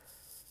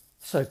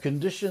 So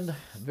condition,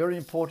 very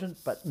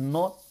important, but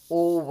not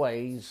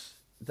always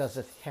does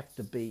it have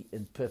to be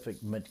in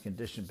perfect mint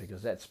condition,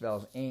 because that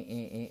spells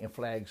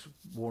flags,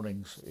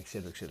 warnings,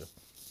 etc., etc.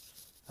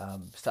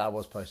 Star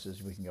Wars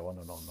posters, we can go on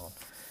and on and on.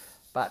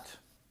 But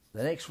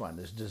the next one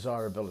is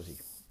desirability.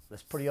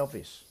 That's pretty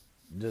obvious.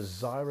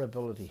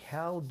 Desirability.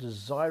 How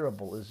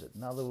desirable is it?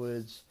 In other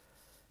words,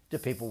 do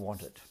people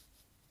want it?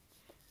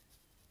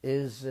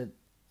 Is it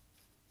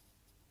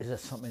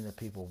something that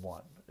people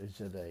want?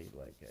 Is it a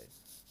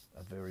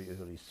very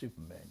early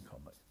Superman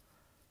comic?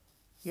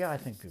 Yeah, I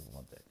think people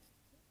want that.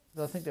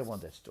 I think they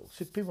want that still.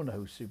 So people know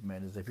who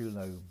Superman is. People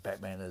know who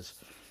Batman is.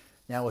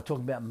 Now we're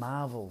talking about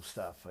Marvel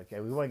stuff, okay?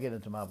 We won't get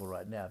into Marvel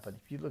right now, but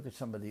if you look at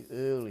some of the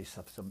early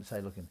stuff,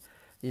 the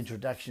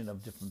introduction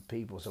of different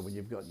people, so when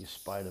you've got your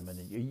Spider-Man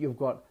and you've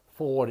got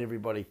Ford,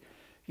 everybody,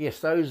 yes,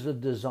 those are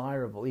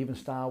desirable. Even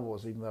Star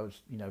Wars, even though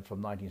it's,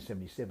 from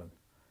 1977,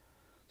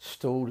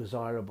 still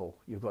desirable.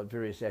 You've got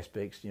various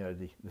aspects,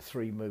 the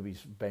three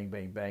movies, bang,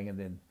 bang, bang, and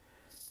then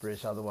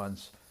various other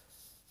ones,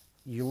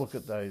 you look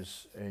at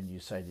those and you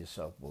say to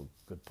yourself, well,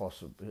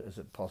 is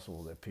it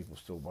possible that people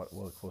still want?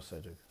 Well, of course they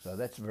do. So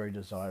that's very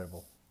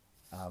desirable.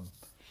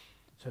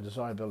 So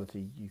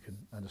desirability, you can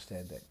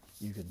understand that.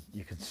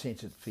 You can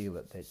sense it, feel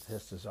it,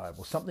 that's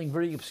desirable. Something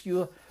very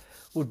obscure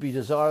would be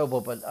desirable,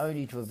 but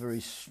only to a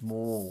very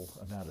small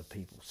amount of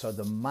people. So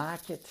the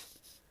market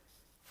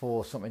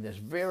for something that's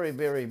very,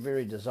 very,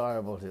 very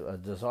desirable,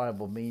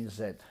 desirable means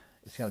that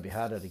it's going to be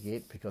harder to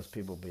get because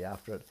people will be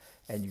after it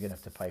and you're going to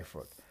have to pay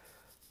for it.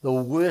 The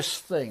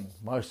worst thing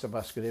most of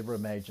us could ever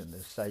imagine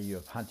is, say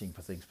you're hunting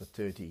for things for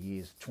 30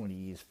 years, 20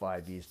 years,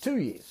 5 years, 2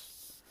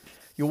 years.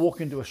 You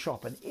walk into a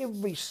shop and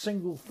every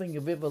single thing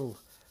you've ever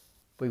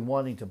been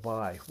wanting to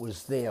buy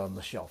was there on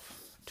the shelf.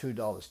 $2,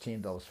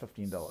 $10,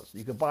 $15.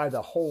 You could buy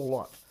the whole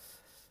lot.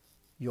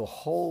 Your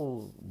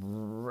whole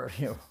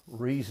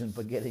reason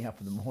for getting up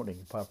in the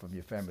morning, apart from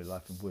your family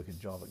life and work and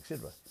job,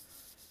 etc.,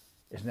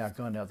 is now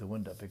gone out the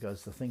window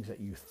because the things that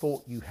you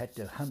thought you had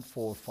to hunt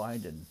for,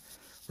 find and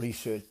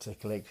research to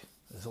collect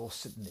is all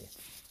sitting there.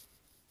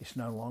 It's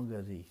no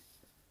longer the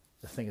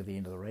thing at the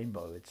end of the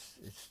rainbow.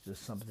 It's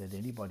just something that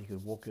anybody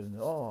could walk in and,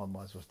 I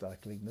might as well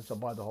start collecting this. I'll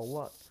buy the whole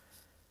lot.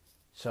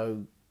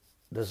 So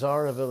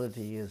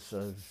desirability is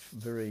a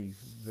very,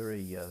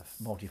 very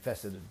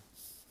multifaceted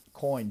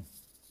coin,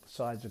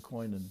 sides of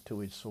coin and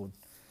two-edged sword.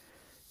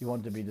 You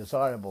want it to be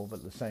desirable, but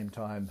at the same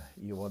time,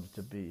 you want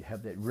it to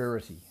have that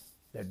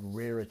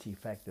rarity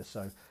factor.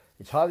 So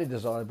it's highly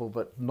desirable,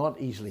 but not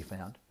easily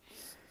found.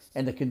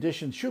 And the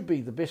condition should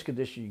be the best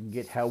condition you can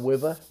get.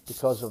 However,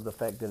 because of the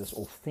fact that it's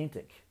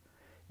authentic,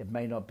 it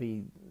may not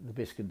be the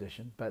best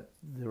condition, but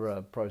there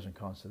are pros and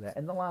cons to that.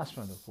 And the last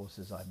one, of course,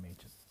 as I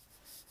mentioned,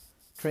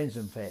 trends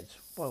and fads.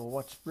 Well,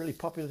 what's really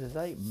popular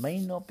today may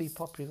not be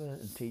popular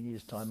in 10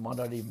 years' time, might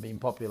not even been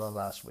popular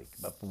last week,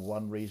 but for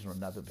one reason or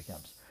another it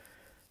becomes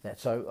that.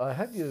 So I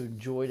hope you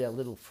enjoyed our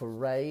little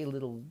foray,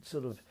 little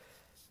sort of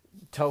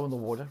toe in the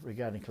water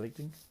regarding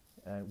collecting.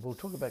 We'll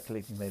talk about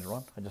collecting later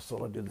on. I just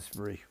thought I'd do this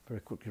very,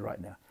 very quickly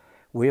right now.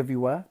 Wherever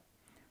you are,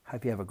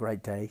 hope you have a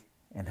great day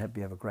and hope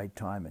you have a great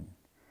time, and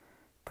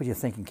put your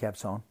thinking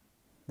caps on.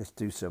 Let's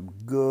do some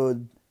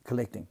good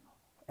collecting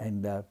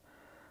and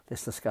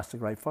let's discuss the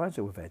great finds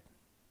that we've had.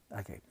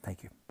 Okay,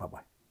 thank you.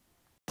 Bye-bye.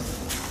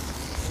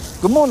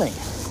 Good morning.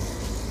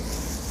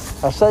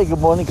 I say good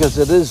morning because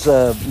it is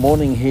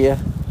morning here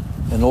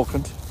in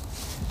Auckland.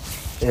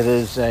 It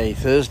is a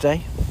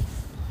Thursday.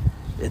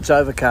 It's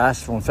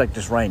overcast, well, in fact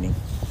it's raining.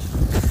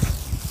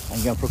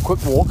 I'm going for a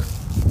quick walk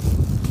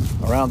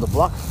around the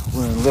block.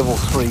 We're in level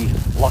 3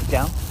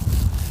 lockdown,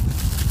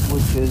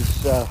 which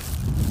is a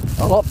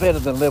lot better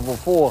than level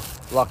 4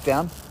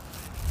 lockdown,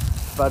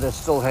 but it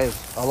still has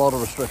a lot of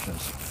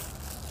restrictions.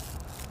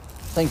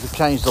 Things have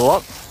changed a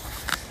lot,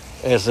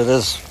 as it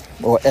is,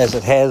 or as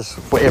it has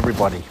for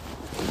everybody.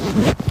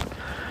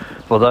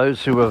 For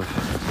those who have,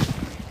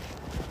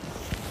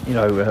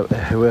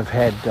 who have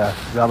had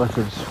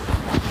relatives,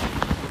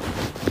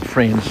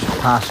 friends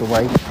pass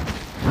away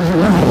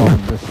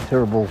from this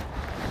terrible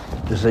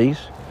disease,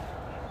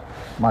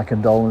 my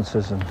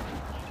condolences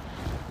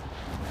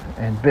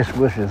and best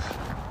wishes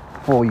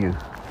for you.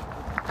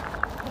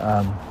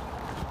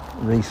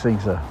 These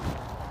things are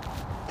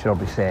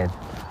terribly sad.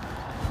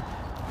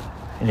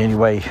 And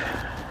anyway,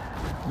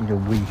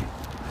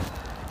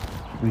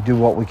 we do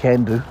what we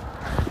can do,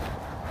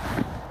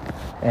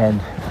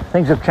 and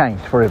things have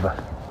changed forever.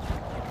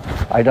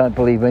 I don't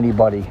believe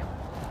anybody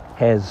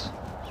has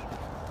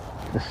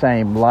the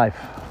same life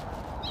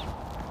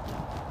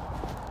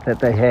that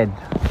they had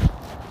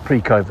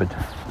pre-COVID.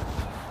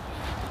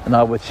 And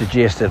I would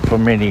suggest that for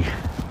many,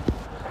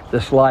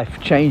 this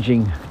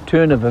life-changing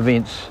turn of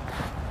events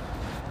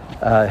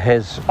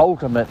has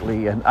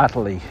ultimately and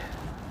utterly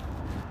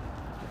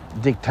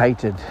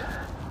dictated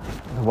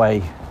the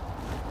way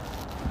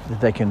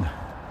that they can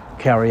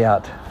carry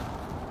out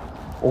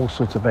all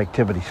sorts of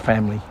activities,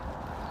 family,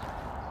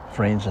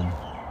 friends, and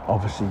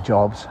obviously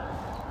jobs.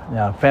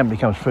 Now, family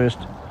comes first,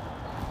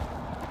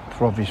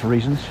 for obvious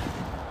reasons,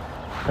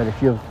 but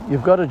if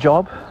you've got a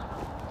job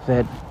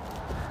that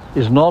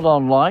is not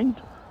online,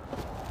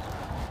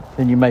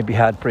 then you may be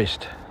hard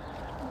pressed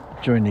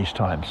during these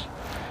times.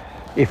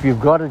 If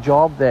you've got a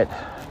job that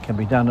can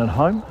be done at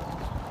home,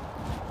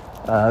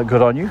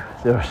 good on you.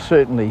 There are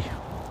certainly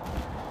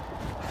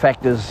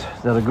factors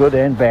that are good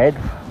and bad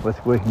with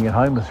working at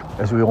home,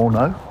 as we all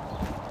know.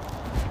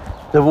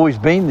 They've always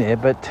been there,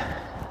 but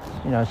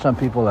some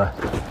people are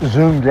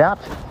zoomed out.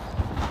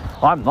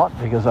 I'm not,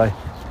 because I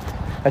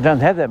don't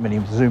have that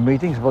many Zoom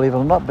meetings, believe it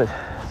or not, but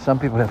some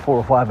people have 4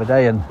 or 5 a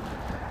day and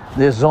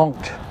they're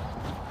zonked.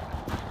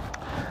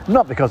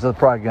 Not because of the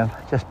program,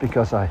 just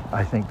because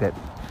I think that,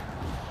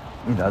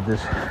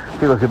 there's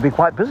people could be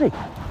quite busy.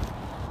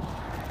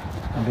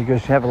 And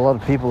because you have a lot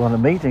of people on a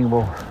meeting,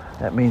 well,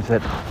 that means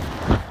that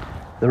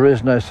there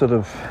is no sort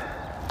of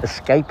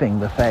escaping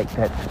the fact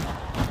that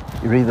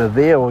you're either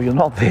there or you're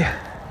not there.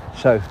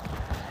 So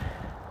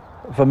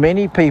for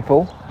many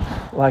people,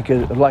 like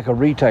a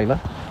retailer,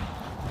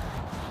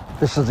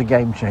 this is a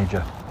game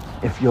changer.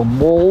 if your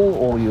mall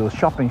or your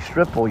shopping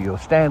strip or your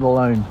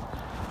standalone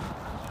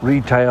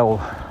retail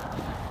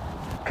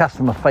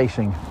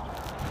customer-facing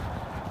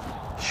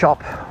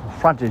shop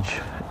frontage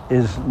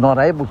is not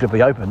able to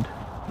be opened,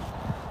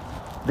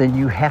 then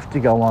you have to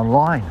go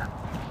online.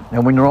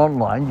 And when you're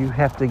online, you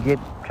have to get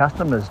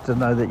customers to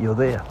know that you're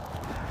there.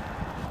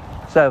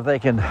 So if they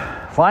can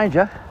find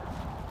you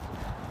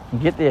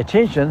and get their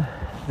attention,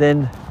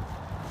 then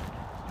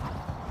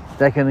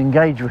they can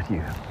engage with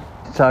you.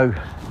 So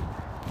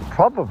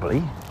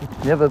probably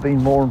it's never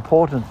been more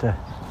important to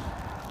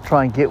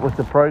try and get with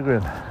the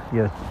program.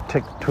 Your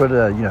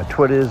Twitter,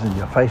 Twitters and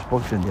your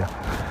Facebooks and your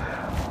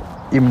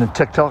even the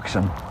TikToks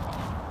and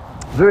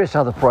various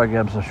other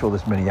programs. I'm sure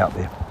there's many out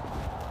there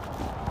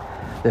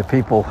that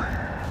people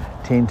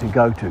tend to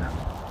go to.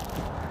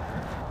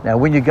 Now,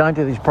 when you go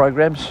into these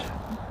programs,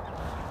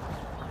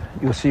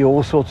 you'll see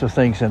all sorts of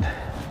things, and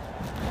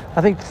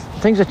I think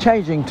things are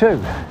changing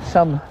too.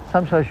 Some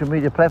social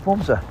media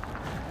platforms are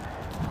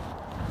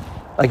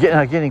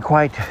getting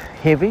quite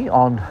heavy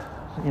on,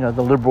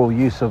 the liberal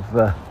use of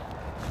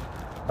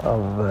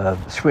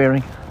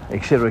swearing,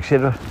 etc.,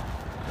 etc.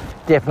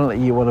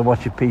 Definitely, you want to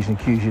watch your P's and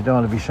Q's. You don't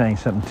want to be saying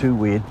something too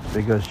weird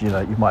because you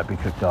might be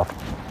kicked off.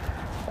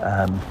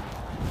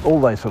 All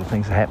those sort of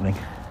things are happening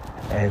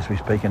as we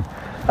speak and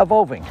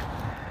evolving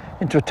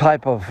into a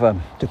type of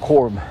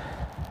decorum,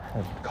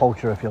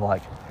 culture, if you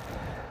like.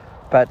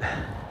 But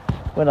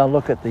when I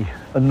look at the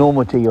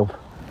enormity of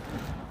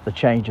the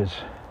changes,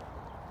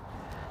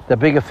 the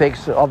big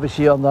effects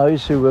obviously on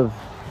those who have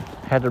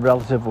had a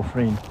relative or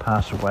friend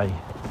pass away,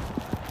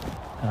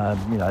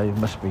 it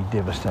must be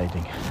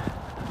devastating.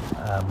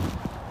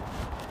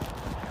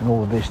 And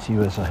all the best to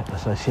you, as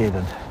I said.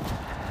 And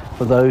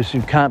for those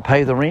who can't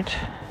pay the rent,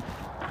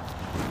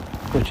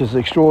 which is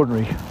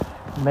extraordinary.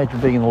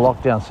 Imagine being in a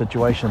lockdown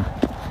situation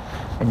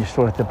and you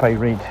still have to pay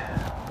rent.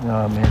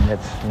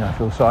 I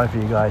feel sorry for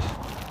you guys.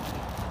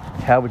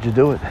 How would you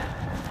do it?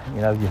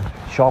 Your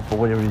shop or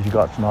whatever it is you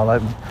got's not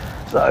open.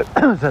 So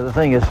the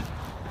thing is,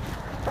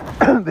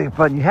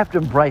 but you have to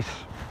embrace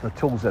the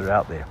tools that are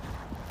out there.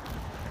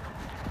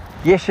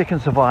 Yes, you can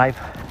survive,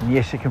 and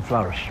yes, you can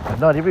flourish. But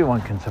not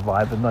everyone can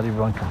survive, and not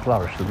everyone can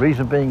flourish. The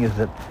reason being is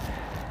that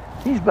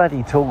these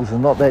bloody tools are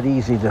not that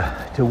easy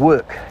to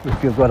work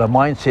if you've got a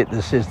mindset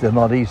that says they're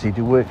not easy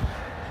to work.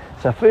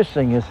 So first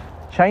thing is,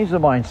 change the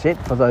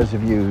mindset for those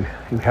of you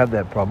who have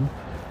that problem.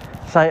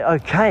 Say,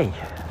 okay,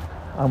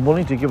 I'm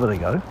willing to give it a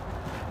go.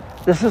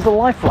 This is a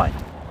lifeline.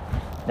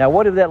 Now,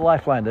 whatever that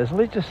lifeline is,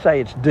 let's just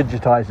say it's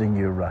digitizing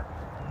your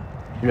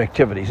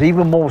activities,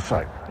 even more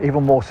so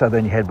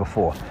than you had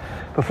before.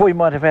 Before you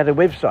might have had a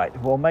website.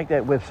 Well, make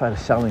that website a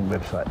selling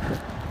website.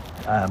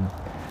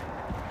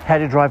 How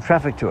to drive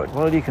traffic to it?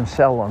 Well, you can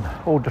sell on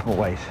all different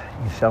ways.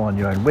 You can sell on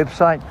your own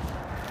website,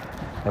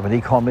 have an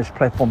e-commerce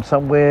platform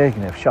somewhere, you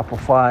can have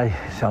Shopify,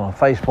 sell on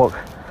Facebook.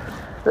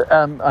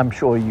 I'm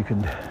sure you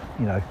can,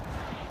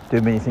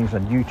 do many things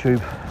on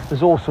YouTube.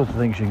 There's all sorts of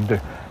things you can do.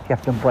 You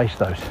have to embrace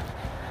those.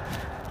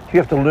 You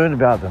have to learn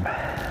about them.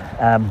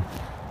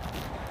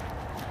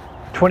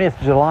 20th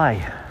July,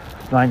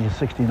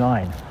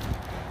 1969.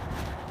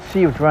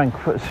 Sea of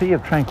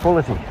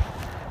Tranquility.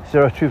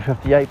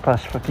 0258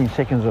 plus 15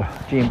 seconds of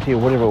GMT or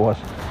whatever it was.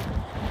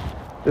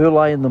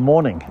 Early in the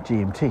morning,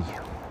 GMT.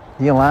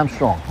 Neil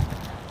Armstrong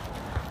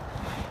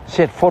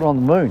set foot on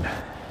the moon.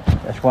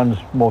 That's one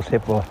more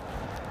step for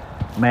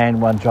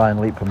man, one giant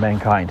leap for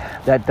mankind.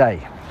 That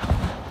day,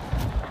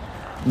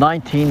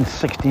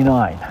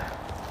 1969.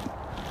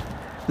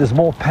 There's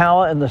more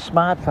power in the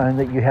smartphone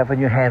that you have in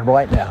your hand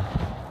right now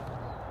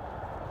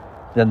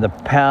than the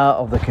power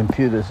of the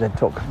computers that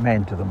took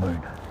man to the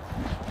moon.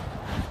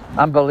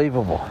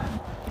 Unbelievable.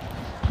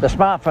 The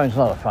smartphone's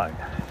not a phone.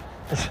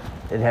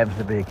 It happens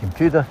to be a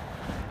computer,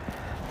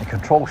 a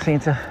control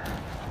center,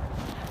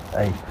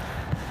 a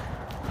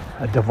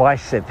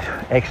device that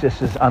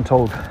accesses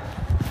untold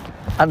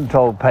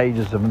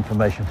pages of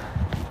information,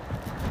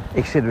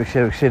 etc.,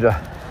 etc., etc.,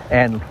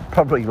 and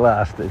probably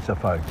last, it's a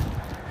phone.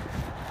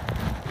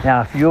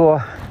 Now, if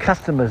your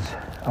customers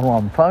are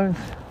on phones,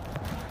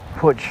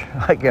 which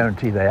I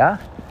guarantee they are,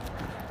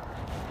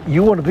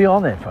 you want to be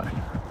on that phone.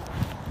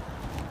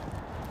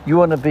 You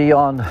want to be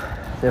on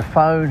their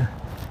phone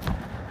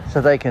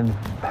so they can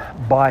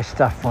buy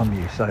stuff from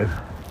you. So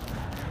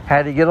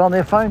how do you get on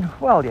their phone?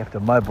 Well, you have to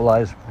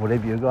mobilize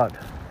whatever you got.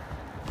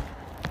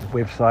 A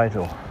website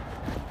or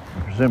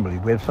presumably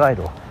website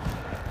or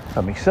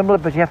something similar,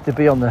 but you have to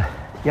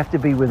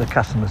be where the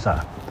customers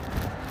are.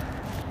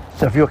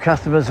 So if your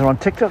customers are on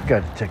TikTok,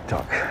 go to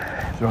TikTok.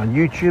 If they're on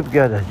YouTube,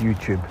 go to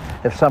YouTube.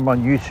 If some are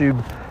on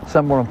YouTube,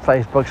 some are on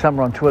Facebook, some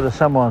are on Twitter,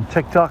 some are on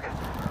TikTok,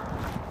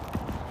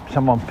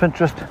 some on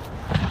Pinterest,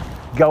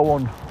 go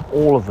on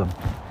all of them.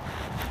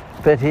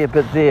 Bit here,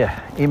 bit there.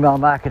 Email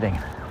marketing.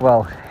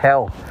 Well,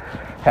 hell,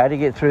 how do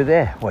you get through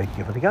there? Well, you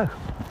give it a go.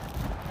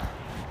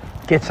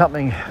 Get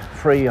something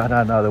free. I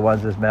don't know the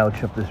ones, there's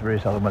MailChimp, there's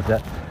various other ones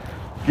that.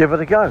 Give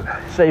it a go.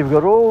 So you've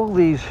got all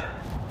these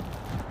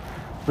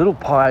little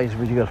pies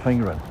which you've got a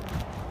finger in.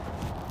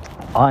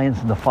 Irons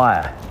in the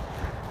fire.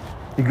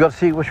 You've got to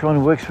see which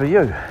one works for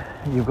you.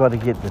 You've got to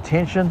get the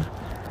attention,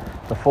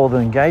 the further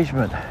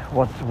engagement.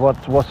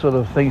 What sort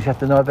of things you have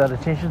to know about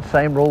attention?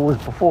 Same rule as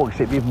before,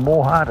 except even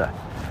more harder.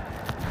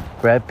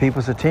 Grab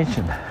people's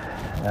attention.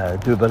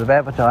 Do a bit of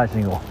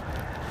advertising or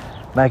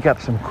make up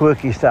some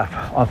quirky stuff.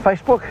 On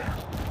Facebook,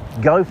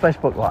 go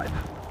Facebook Live.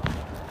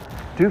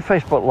 Do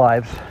Facebook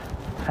Lives.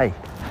 Hey,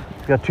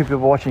 you've got 2 people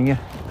watching you,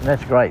 and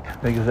that's great,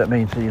 because that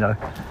means that,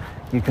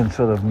 you can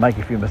sort of make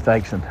a few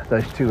mistakes and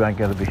those 2 aren't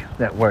going to be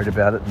that worried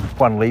about it, and if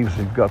one leaves,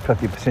 you've got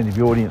 50% of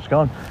your audience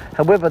gone.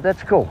 However,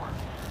 that's cool.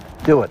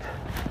 Do it.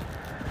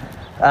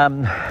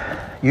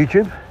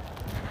 YouTube.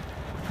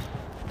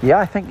 Yeah,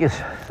 I think there's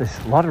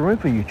a lot of room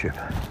for YouTube.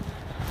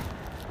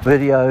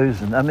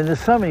 Videos, and I mean, there's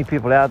so many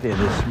people out there.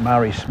 There's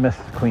Mari Smith,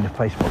 Queen of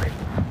Facebook.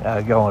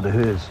 Go on to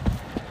hers.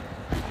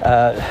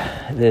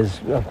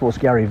 There's, of course,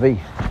 Gary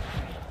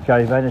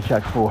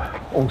Vaynerchuk for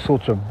all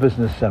sorts of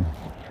business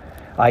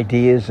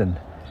ideas and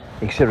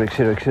etc,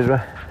 etc,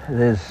 etc.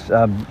 There's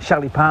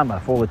Shelly Palmer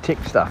for all the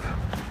tech stuff.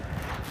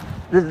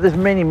 There's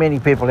many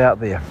people out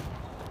there.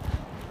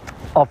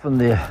 Often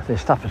their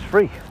stuff is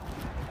free.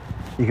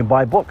 You can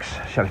buy books.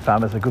 Shelly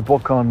Palmer's a good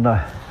book on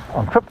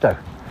crypto.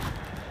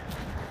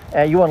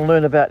 You want to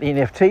learn about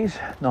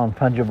NFTs,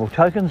 non-fungible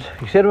tokens,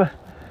 etc.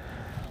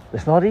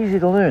 It's not easy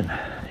to learn.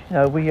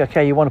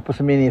 You want to put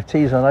some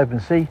NFTs on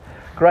OpenSea.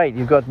 Great,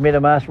 you've got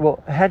MetaMask.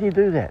 Well, how do you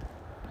do that?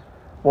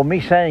 Well,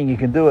 me saying you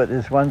can do it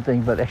is one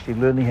thing, but actually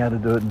learning how to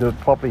do it and do it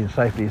properly and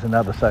safely is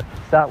another. So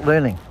start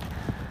learning.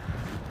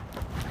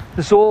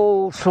 There's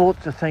all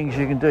sorts of things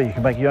you can do. You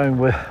can make your own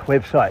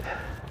website.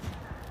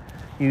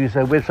 Use a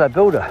website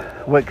builder,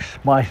 Wix,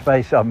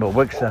 MySpace,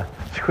 Wix,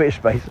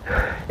 Squarespace,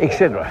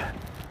 etc.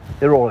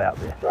 They're all out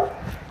there.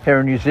 Here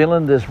in New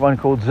Zealand, there's one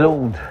called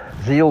Zealed,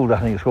 I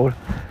think it's called.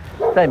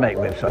 They make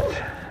websites.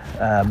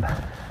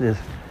 There's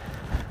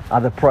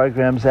other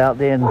programs out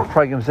there, and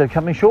programs that are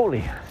coming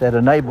shortly that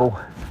enable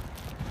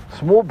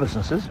small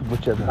businesses,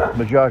 which are the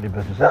majority of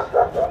businesses,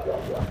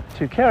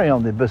 to carry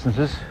on their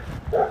businesses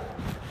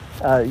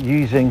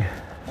using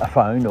a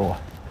phone or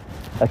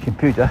a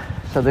computer.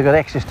 So they've got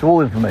access to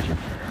all information.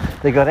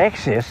 They've got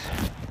access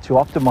to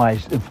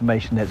optimized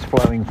information that's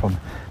flowing from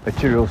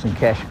materials and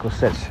cash. Of course,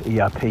 that's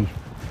ERP,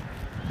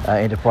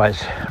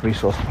 enterprise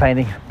resource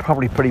planning,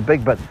 probably pretty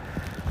big, but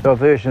there are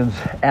versions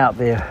out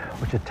there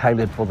which are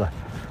tailored for the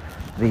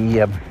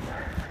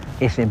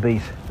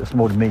SMBs, the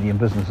small to medium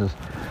businesses,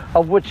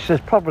 of which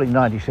there's probably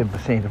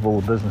 97% of all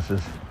the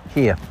businesses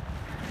here,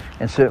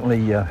 and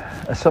certainly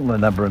a similar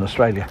number in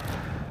Australia.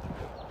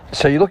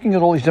 So you're looking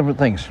at all these different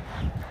things.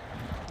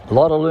 A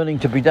lot of learning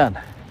to be done.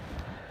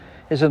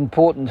 Is it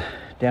important?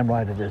 Damn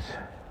right it is.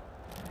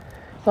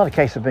 It's not a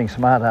case of being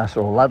smart ass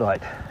or a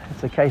Luddite.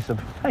 It's a case of,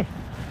 hey,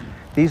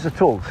 these are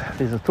tools.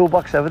 There's a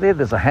toolbox over there.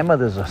 There's a hammer.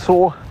 There's a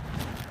saw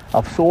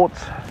of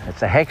sorts.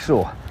 It's a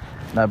hacksaw.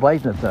 No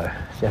blade in it though.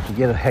 So you have to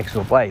get a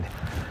hacksaw blade.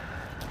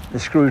 The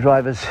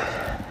screwdrivers,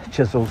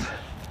 chisels,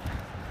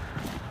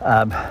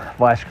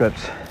 vice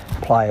grips,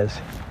 pliers,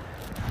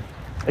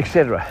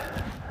 etc.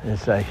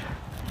 There's a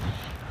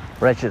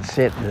ratchet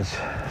set. There's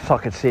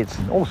socket sets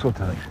and all sorts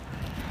of things.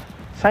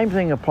 Same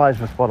thing applies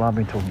with what I've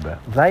been talking about.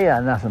 They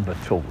are nothing but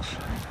tools.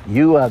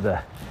 You are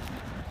the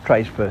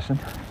tradesperson.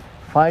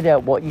 Find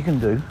out what you can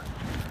do.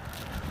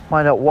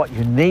 Find out what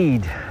you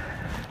need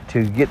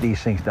to get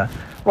these things done.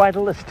 Write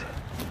a list.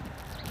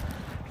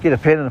 Get a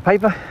pen and a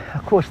paper.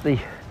 Of course, the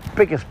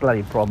biggest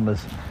bloody problem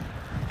is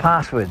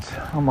passwords.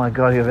 Oh my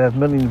God, you have a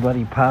million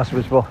bloody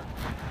passwords. Well,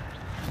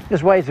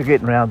 there's ways of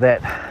getting around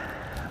that.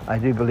 I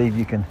do believe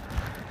you can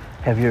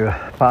have your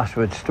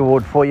password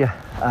stored for you.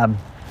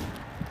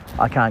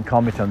 I can't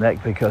comment on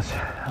that because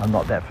I'm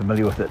not that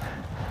familiar with it.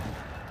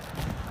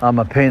 I'm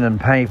a pen and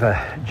paper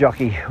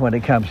jockey when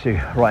it comes to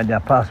writing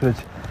down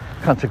passwords.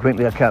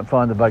 Consequently, I can't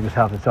find the buggers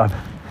half the time,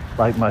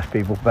 like most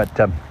people. But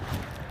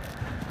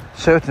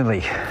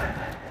certainly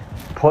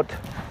put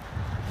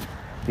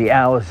the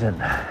hours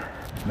in,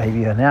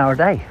 maybe an hour a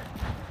day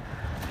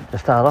to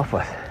start off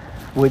with.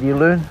 Where do you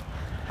learn?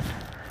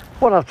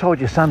 Well, I've told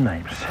you some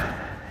names.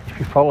 If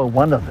you follow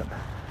one of them,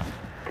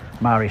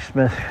 Mari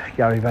Smith,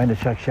 Gary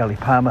Vaynerchuk, Shelly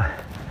Palmer,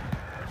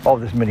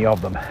 there's many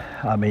of them.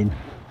 I mean,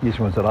 these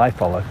ones that I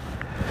follow,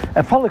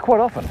 and follow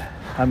quite often,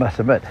 I must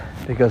admit,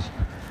 because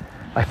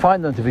I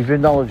find them to be very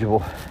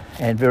knowledgeable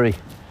and very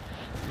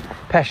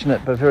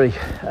passionate, but very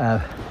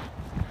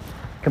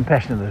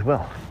compassionate as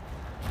well.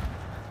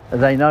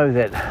 They know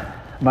that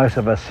most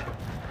of us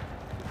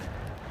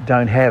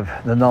don't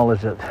have the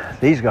knowledge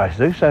that these guys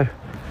do, so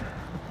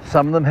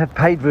some of them have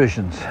paid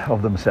versions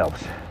of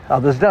themselves,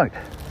 others don't.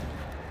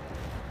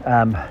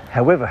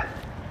 However,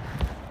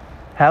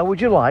 how would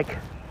you like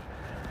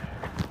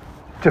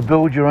to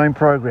build your own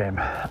program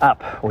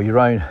up, or your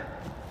own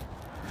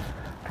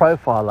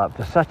profile up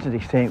to such an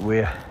extent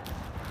where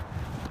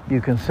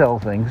you can sell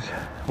things,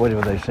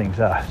 whatever those things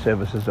are,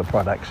 services or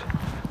products,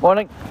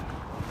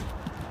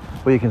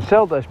 where you can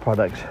sell those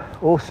products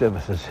or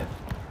services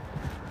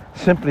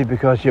simply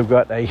because you've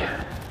got a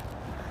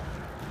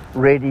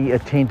ready,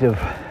 attentive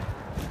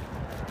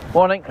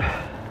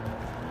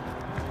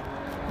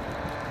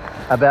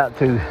about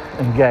to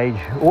engage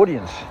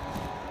audience.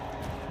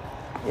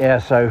 Yeah,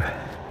 so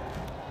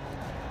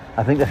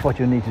I think that's what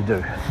you need to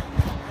do.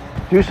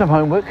 Do some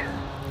homework.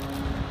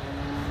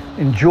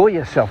 Enjoy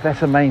yourself.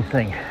 That's the main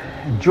thing.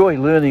 Enjoy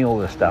learning all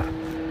this stuff.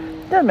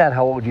 Doesn't matter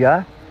how old you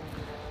are.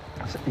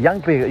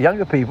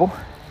 Younger people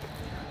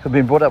who've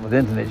been brought up with the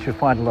internet should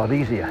find it a lot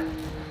easier.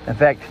 In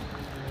fact,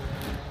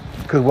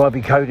 could well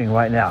be coding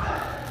right now.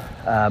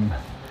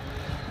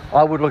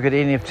 I would look at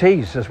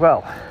NFTs as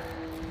well.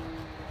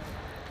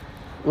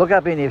 Look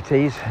up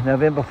NFTs,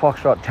 November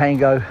Foxtrot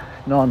Tango,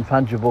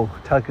 non-fungible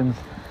tokens.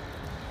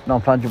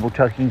 Non-fungible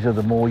tokens are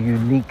the more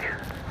unique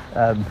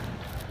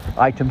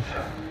items,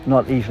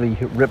 not easily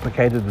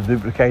replicated or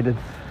duplicated,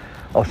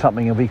 of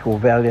something of equal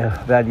value.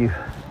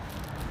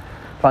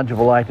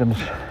 Fungible items,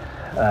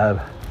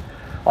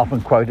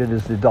 often quoted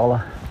as the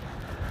dollar.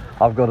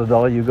 I've got a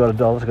dollar, you've got a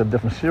dollar. It's got a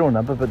different serial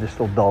number, but they're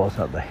still dollars,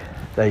 aren't they?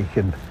 They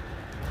can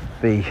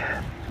be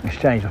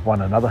exchanged with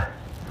one another,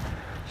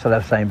 so they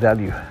have the same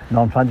value.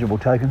 Non-fungible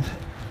tokens,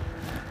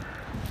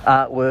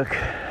 artwork,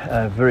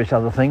 various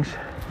other things.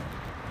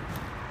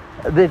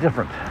 They're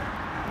different.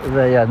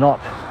 They are not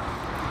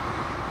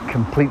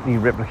completely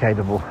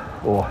replicatable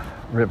or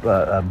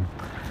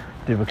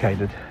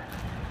duplicated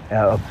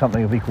of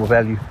something of equal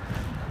value.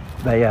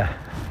 They are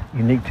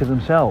unique to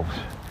themselves,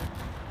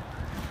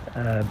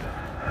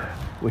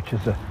 which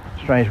is a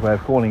strange way of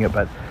calling it,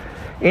 but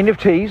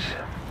NFTs,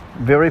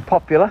 very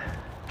popular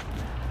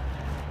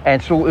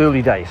and still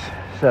early days.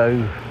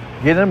 So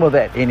get in with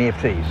that,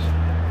 NFTs.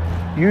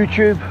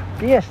 YouTube,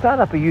 yeah, start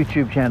up a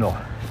YouTube channel.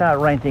 Start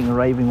ranting and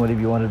raving, whatever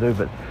you want to do,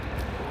 but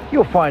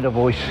you'll find a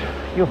voice.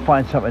 You'll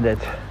find something that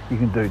you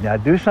can do. Now,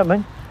 do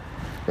something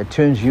that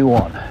turns you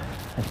on.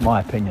 That's my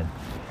opinion.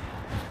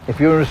 If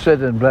you're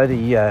interested in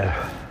bloody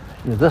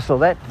this or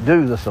that,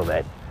 do this or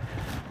that.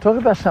 Talk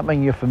about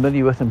something you're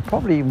familiar with and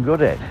probably even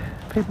good at.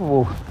 People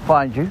will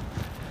find you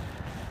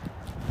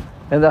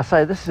and they'll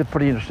say, this is a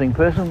pretty interesting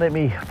person, let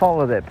me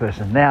follow that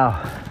person. Now,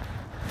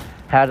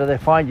 how do they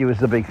find you is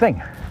the big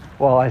thing.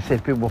 Well, I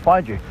said people will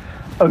find you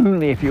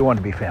only if you want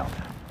to be found.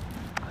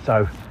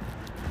 So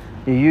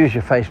you use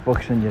your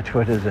Facebooks and your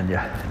Twitters and your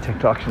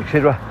TikToks,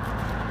 etc.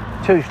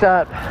 to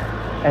start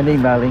and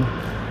emailing.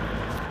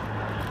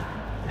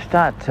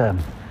 Start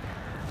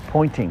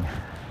pointing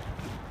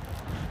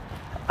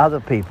other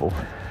people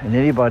and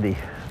anybody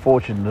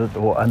fortunate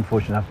or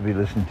unfortunate enough to be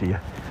listening to you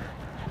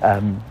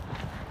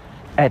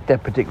at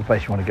that particular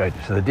place you want to go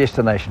to. So the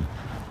destination.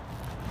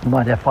 You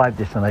might have 5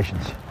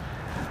 destinations.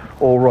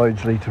 All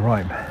roads lead to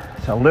Rome.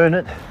 So learn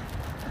it.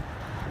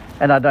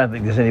 And I don't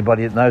think there's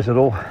anybody that knows it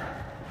all.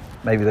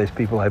 Maybe those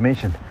people I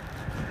mentioned.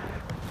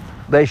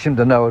 They seem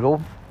to know it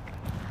all.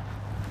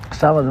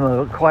 Some of them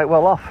are quite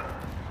well off.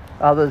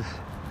 Others,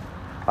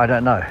 I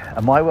don't know.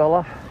 Am I well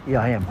off?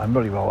 Yeah, I am. I'm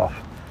really well off.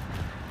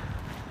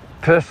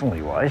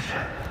 Personally wise,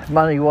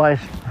 money wise,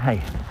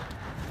 hey,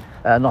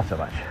 not so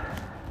much.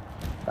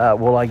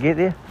 Will I get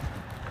there?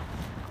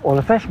 Well,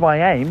 if that's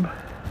my aim,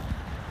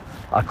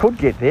 I could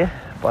get there,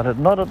 but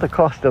not at the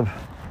cost of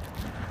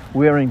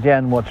wearing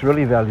down what's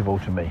really valuable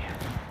to me.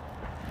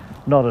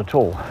 Not at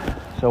all.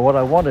 So what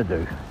I want to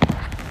do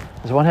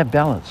is I want to have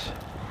balance.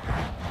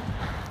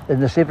 In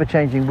this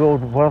ever-changing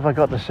world, what have I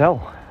got to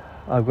sell?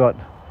 I've got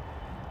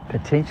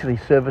potentially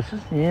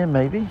services, yeah,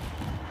 maybe.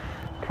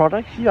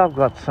 Products, yeah, I've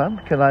got some.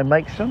 Can I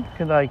make some?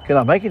 Can I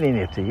make an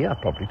NFT? Yeah, I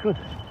probably could.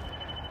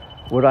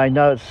 Would I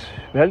know it's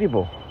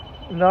valuable?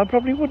 No, I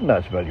probably wouldn't know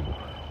it's valuable.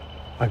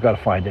 I've got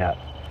to find out.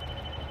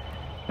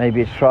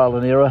 Maybe it's trial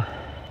and error.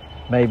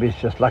 Maybe it's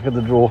just luck of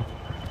the draw.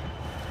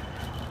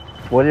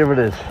 Whatever it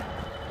is,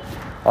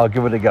 I'll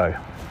give it a go,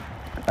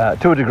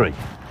 to a degree.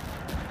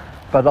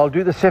 But I'll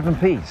do the 7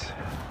 Ps.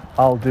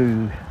 I'll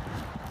do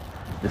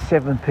the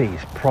 7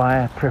 Ps,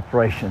 prior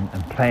preparation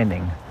and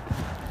planning.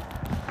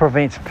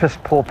 Prevents piss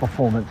poor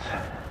performance.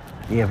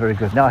 Yeah, very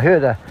good. Now I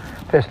heard a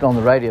person on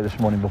the radio this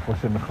morning before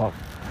 7 o'clock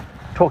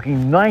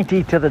talking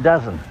 90 to the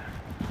dozen.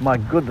 My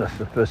goodness,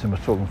 the person was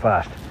talking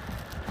fast.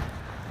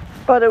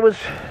 But it was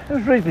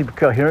reasonably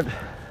coherent.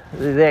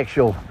 The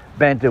actual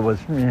banter was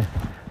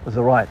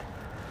all right.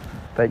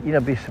 But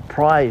be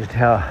surprised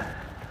how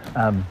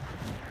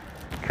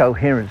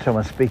coherent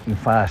someone speaking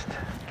fast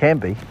can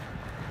be.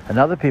 And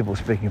other people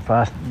speaking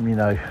fast, you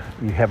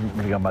haven't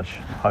really got much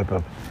hope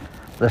of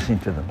listening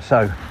to them.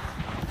 So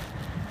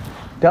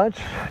don't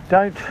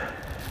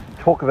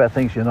talk about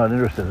things you're not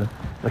interested in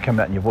that come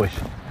out in your voice.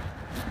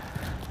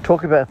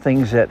 Talk about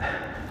things that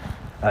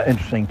are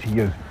interesting to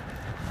you.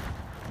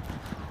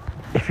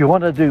 If you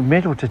want to do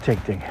metal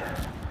detecting,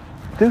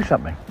 do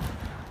something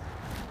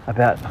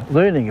about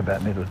learning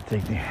about metal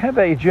detecting. How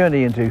about your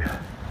journey into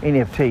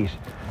NFTs?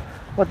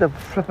 What the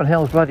flippin'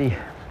 hell's bloody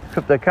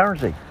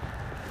cryptocurrency?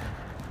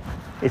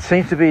 It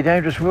seems to be a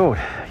dangerous world.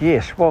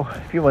 Yes, well,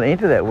 if you want to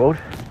enter that world,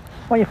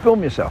 why don't you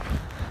film yourself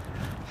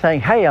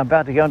saying, hey, I'm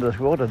about to go into this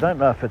world. I don't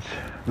know if it's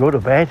good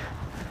or bad.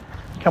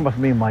 Come with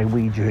me on my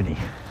wee journey.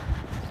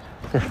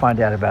 Let's find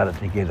out about it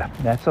together.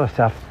 That sort of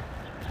stuff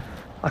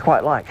I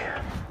quite like.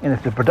 And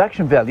if the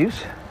production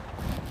values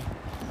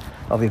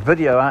of your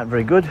video aren't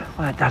very good,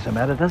 well, it doesn't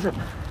matter, does it?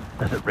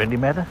 Does it really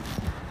matter?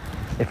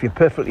 If you're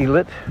perfectly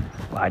lit,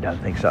 well, I don't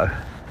think so.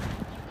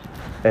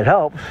 It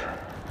helps.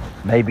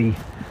 Maybe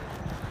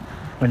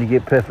when you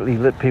get perfectly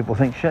lit, people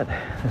think, shit,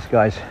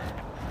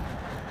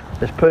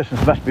 this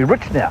person must be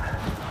rich now.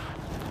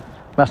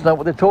 Must know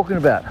what they're talking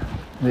about.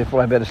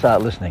 Therefore, I better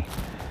start listening.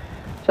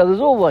 So there's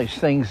all those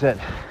things that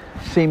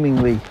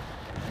seemingly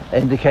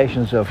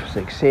indications of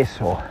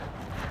success or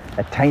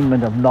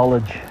attainment of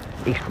knowledge,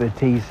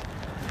 expertise.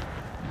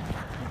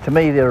 To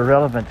me, they're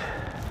irrelevant.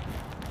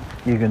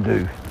 You can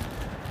do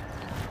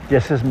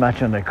just as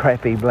much on a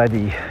crappy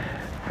bloody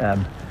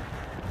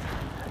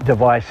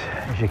device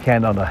as you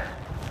can on a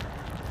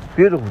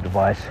beautiful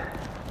device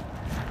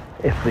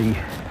if the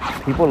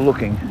people are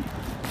looking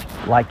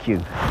like you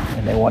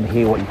and they want to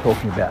hear what you're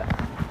talking about.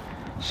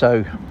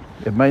 So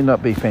it may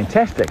not be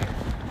fantastic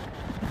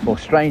for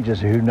strangers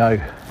who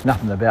know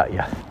nothing about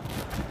you,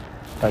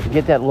 but to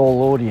get that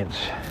loyal audience.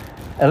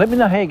 And let me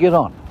know how you get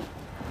on.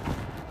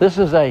 This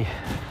is a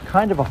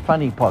kind of a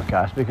funny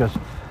podcast because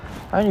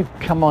I only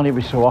come on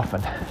every so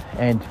often,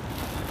 and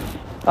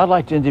I'd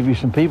like to interview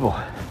some people.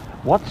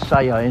 What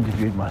say I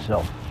interviewed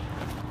myself?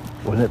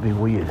 Wouldn't it be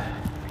weird?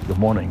 Good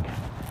morning.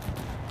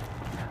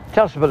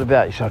 Tell us a bit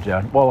about yourself,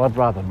 Darren. Well, I'd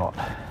rather not.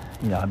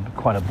 I'm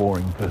quite a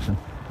boring person.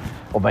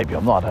 Or maybe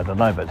I'm not, I don't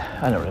know, but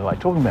I don't really like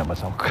talking about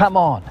myself. Come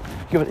on,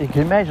 you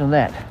can imagine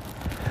that.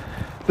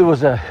 There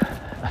was a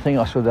thing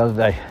I saw the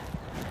other day,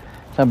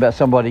 something about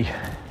somebody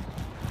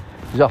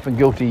who's often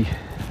guilty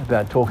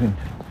about talking,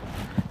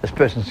 this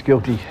person's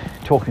guilty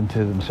talking to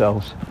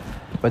themselves,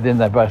 but then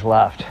they both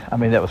laughed. I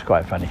mean, that was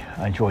quite funny.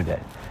 I enjoyed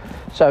that.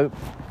 So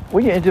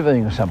when you're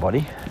interviewing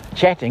somebody,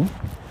 chatting,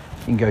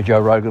 you can go Joe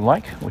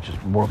Rogan-like, which is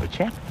more of a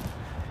chat,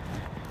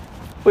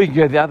 or you can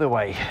go the other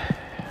way,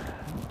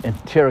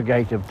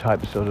 interrogative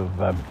type sort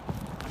of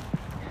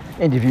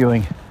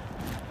interviewing,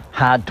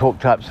 hard talk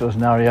type sort of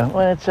scenario.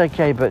 Well, it's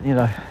okay, but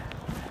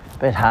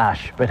bit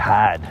harsh, bit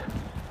hard.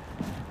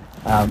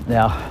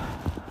 Now,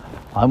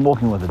 I'm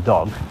walking with a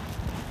dog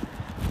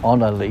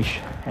on a leash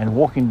and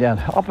walking down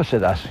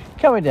opposite us,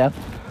 coming down,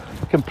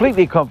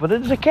 completely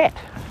confident as a cat.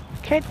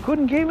 Cat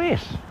couldn't care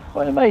less.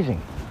 Quite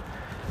amazing.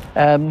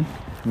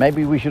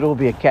 Maybe we should all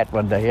be a cat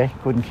one day, eh?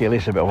 Couldn't care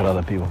less about what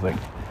other people think.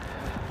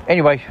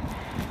 Anyway,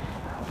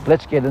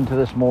 let's get into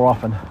this more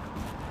often.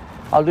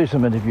 I'll do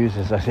some interviews,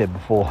 as I said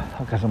before.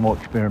 I've got some more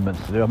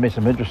experiments to do. I've met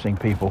some interesting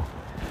people,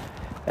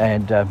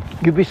 and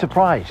you'd be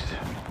surprised.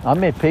 I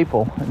met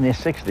people in their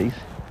 60s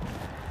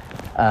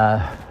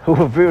who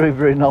were very,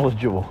 very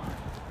knowledgeable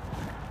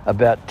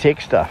about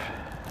tech stuff.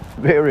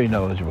 Very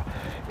knowledgeable.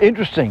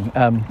 Interesting.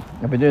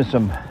 I've been doing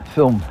some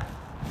film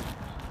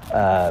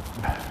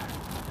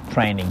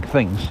training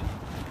things,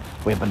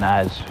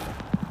 webinars,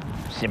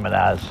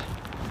 seminars.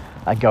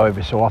 I go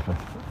every so often.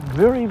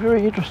 Very,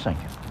 very interesting.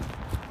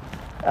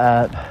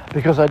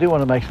 Because I do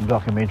want to make some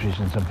documentaries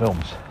and some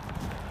films.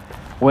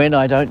 When,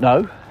 I don't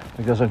know,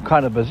 because I'm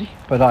kind of busy,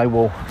 but I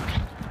will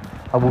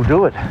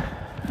do it.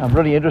 I'm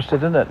really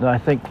interested in it, and I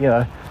think,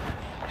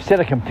 instead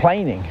of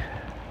complaining,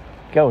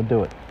 go and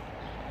do it.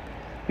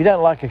 If you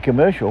don't like a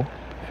commercial,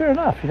 fair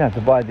enough, you don't have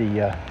to buy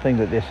the thing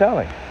that they're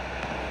selling.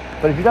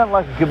 But if you don't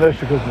like a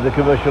commercial because the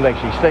commercial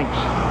actually stinks,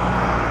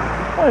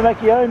 why don't you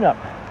make your own up?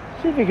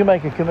 See if you can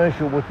make a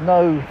commercial with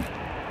no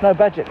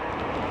budget.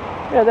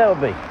 Yeah, that would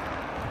be.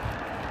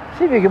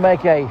 See if you can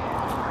make a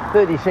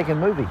 30-second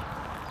movie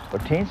or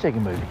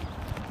 10-second movie.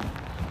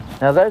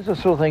 Now, those are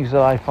the sort of things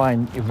that I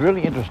find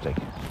really interesting,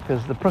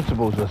 because the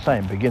principles are the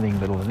same, beginning,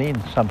 middle, and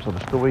end, some sort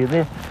of story in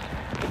there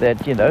that,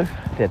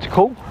 that's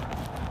cool,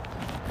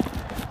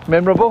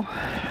 memorable.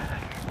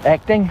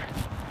 Acting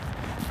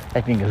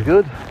is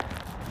good,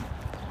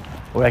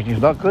 or acting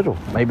is not good, or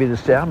maybe there's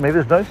sound, maybe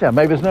there's no sound,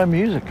 maybe there's no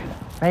music.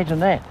 Imagine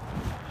that.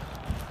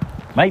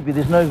 Maybe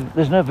there's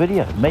no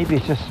video. Maybe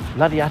it's just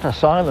bloody utter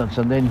silence,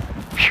 and then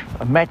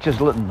a match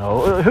is lit,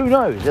 or who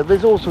knows?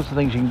 There's all sorts of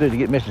things you can do to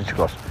get message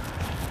across.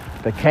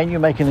 But can you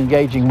make an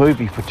engaging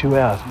movie for 2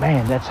 hours?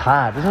 Man, that's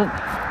hard, isn't it?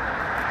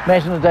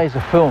 Imagine the days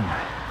of film.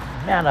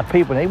 Amount of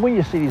people. And when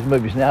you see these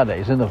movies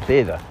nowadays in the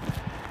theatre,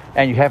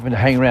 and you happen to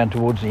hang around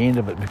towards the end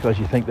of it because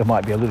you think there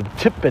might be a little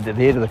tidbit at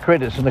the end of the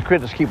credits, and the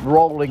credits keep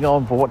rolling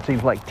on for what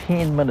seems like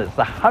 10 minutes.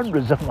 The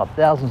hundreds, if not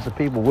thousands, of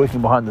people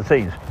working behind the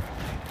scenes.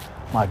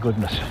 My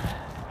goodness.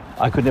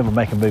 I could never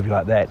make a movie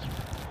like that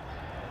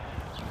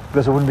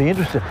because I wouldn't be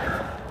interested.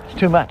 It's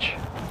too much.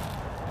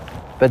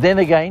 But then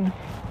again,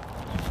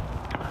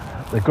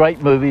 the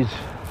great movies,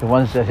 the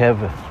ones that have,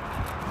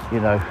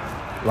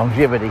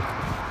 longevity,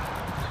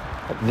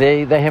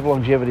 they have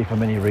longevity for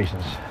many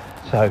reasons.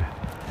 So,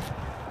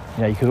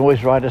 you can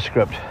always write a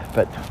script,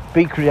 but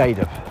be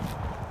creative.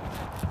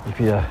 If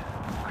you're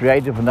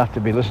creative enough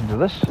to be listening to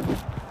this,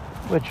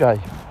 which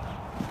I'm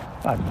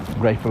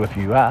grateful if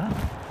you are,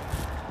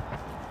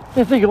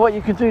 then think of what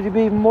you can do to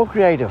be even more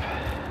creative.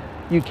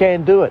 You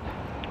can do it.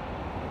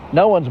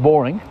 No one's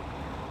boring.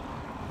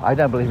 I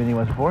don't believe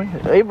anyone's boring.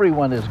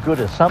 Everyone is good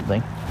at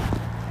something.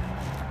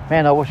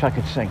 Man, I wish I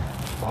could sing.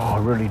 Oh, I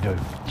really do.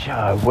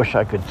 I wish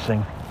I could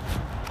sing.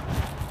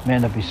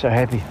 Man, I'd be so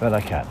happy, but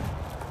I can't.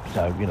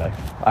 So,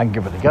 I can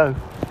give it a go.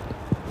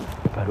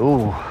 But,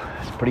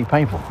 it's pretty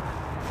painful.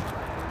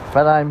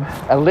 But I'm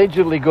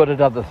allegedly good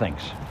at other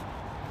things.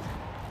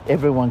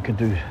 Everyone can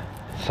do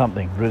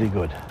something really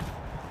good.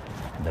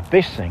 And the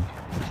best thing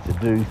is to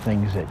do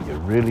things that you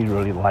really,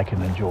 really like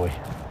and enjoy.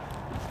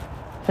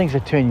 Things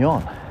that turn you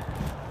on.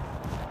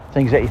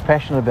 Things that you're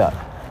passionate about.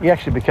 You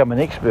actually become an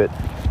expert,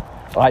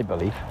 I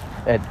believe,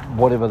 at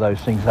whatever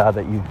those things are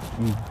that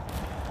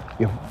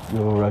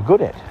you're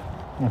good at.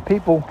 And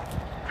people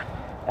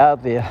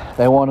out there,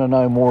 they want to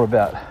know more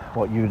about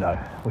what you know,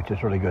 which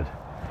is really good.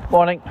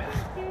 Morning.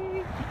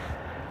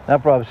 No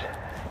problems.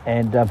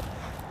 And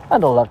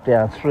under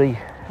lockdown 3,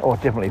 or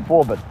definitely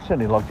 4, but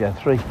certainly lockdown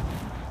 3,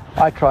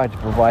 I tried to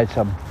provide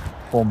some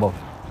form of,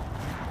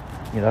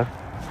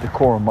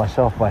 decorum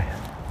myself by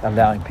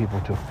allowing people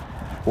to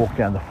walk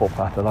down the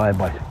footpath that I am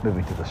by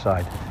moving to the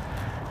side.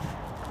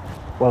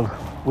 Well,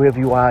 wherever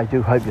you are, I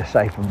do hope you're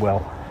safe and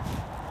well.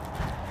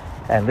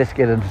 And let's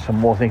get into some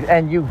more things.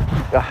 And you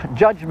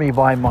judge me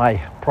by my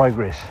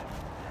progress.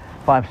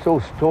 If I'm still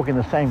talking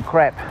the same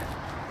crap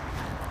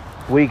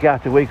week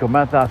after week or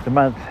month after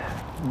month,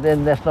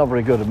 then that's not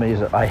very good of me,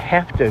 is it? I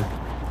have to,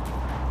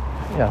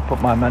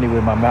 put my money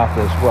where my mouth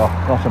is. Well,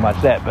 not so much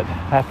that, but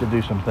I have to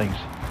do some things,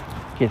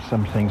 get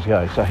some things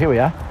going. So here we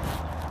are.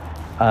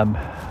 I'm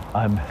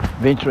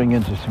venturing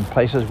into some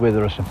places where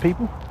there are some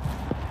people,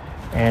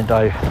 and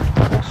I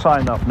will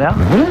sign off now.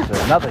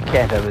 There's another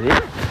cat over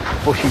there,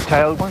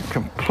 bushy-tailed one,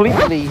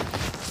 completely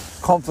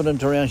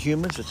confident around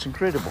humans. It's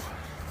incredible.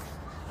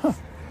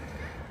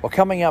 Well,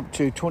 coming up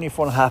to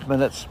 24 and a half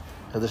minutes.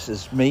 So this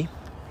is me,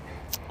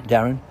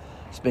 Darren,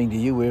 speaking to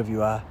you wherever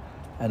you are,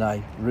 and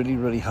I really,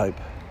 really hope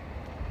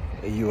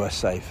you are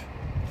safe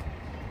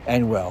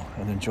and well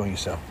and enjoying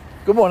yourself.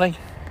 Good morning.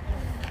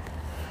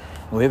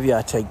 Wherever you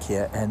are, take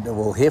care, and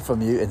we'll hear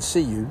from you and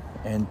see you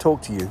and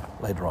talk to you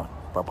later on.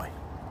 Bye-bye.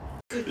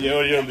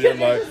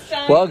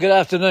 Well, good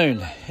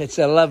afternoon. It's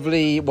a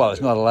lovely, well,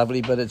 it's not a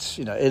lovely, but it's,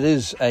 it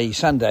is a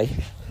Sunday,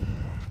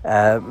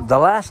 the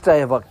last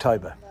day of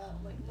October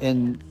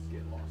in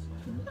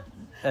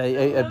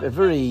a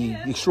very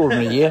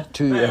extraordinary year,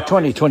 to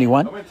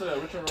 2021.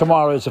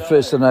 Tomorrow is the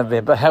 1st of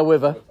November.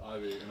 However,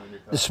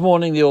 this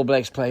morning the All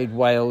Blacks played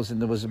Wales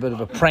and there was a bit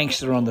of a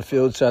prankster on the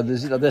field, so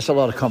there's a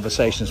lot of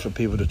conversations for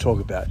people to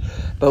talk about.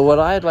 But what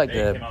I'd like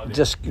to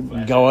just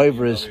go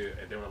over is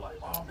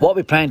what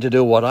we plan to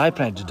do, what I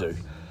plan to do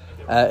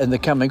in the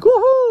coming,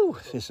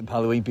 woohoo, there's some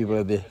Halloween people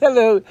over there,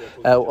 hello,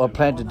 what I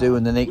plan to do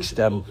in the next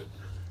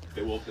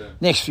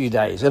few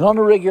days and on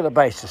a regular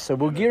basis. So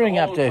we're gearing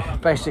up to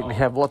basically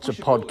have lots of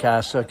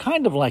podcasts, so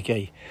kind of like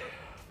a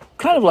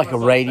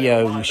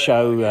radio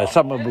show.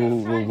 Some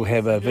will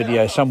have a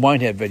video, some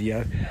won't have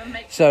video.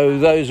 So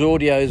those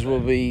audios will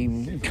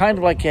be kind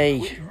of like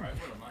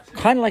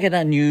an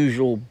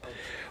unusual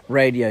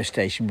radio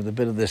station with a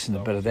bit of this and a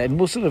bit of that, and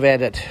we'll sort of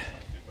add it,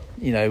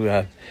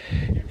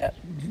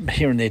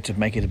 here and there to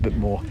make it a bit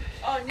more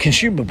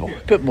consumable,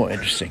 a bit more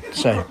interesting.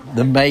 So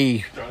there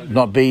may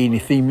not be any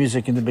theme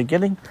music in the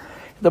beginning.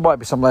 There might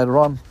be some later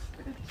on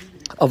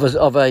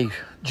of a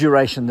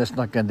duration that's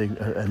not going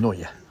to annoy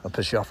you or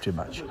piss you off too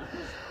much.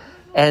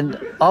 And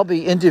I'll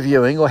be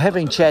interviewing or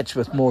having chats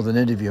with, more than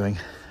interviewing,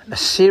 a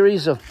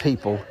series of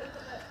people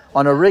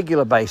on a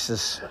regular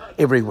basis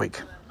every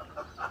week.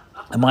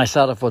 I might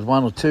start off with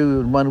 1 or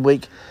 2 in 1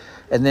 week,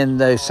 and then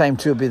those same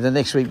 2 will be the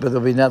next week, but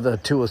there'll be another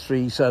 2 or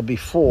 3, so it'll be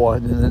 4,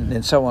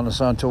 and so on and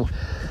so on, until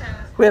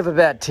we have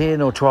about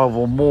 10 or 12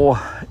 or more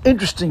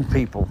interesting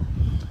people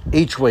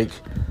each week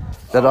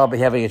that I'll be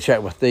having a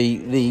chat with.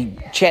 The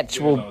chats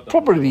will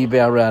probably be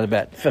around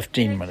about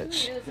 15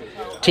 minutes,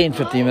 10,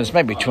 15 minutes,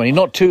 maybe 20,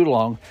 not too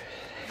long,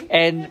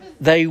 and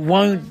they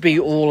won't be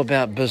all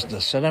about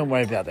business, so don't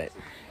worry about that.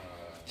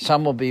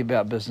 Some will be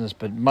about business,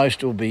 but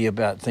most will be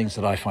about things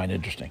that I find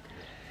interesting.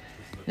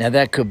 Now,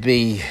 that could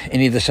be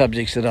any of the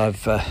subjects that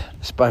I've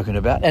spoken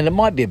about, and it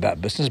might be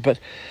about business, but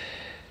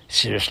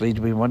seriously,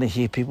 do we want to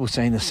hear people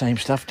saying the same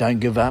stuff? Don't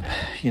give up,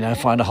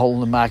 find a hole in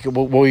the market.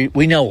 Well,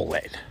 we know all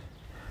that.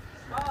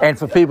 And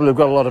for people who've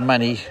got a lot of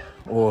money,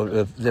 or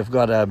they've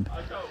got an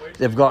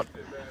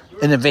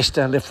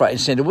investor left, right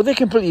and centre, well, they're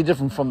completely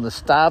different from the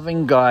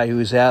starving guy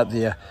who's out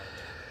there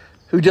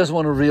who doesn't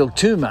want to reel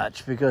too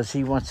much because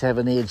he wants to have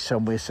an edge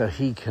somewhere, so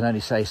he can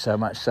only say so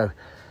much. So,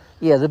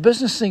 yeah, the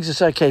business thinks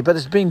it's okay, but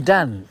it's been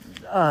done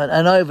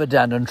and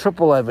overdone and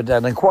triple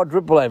overdone and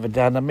quadruple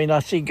overdone. I mean, I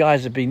see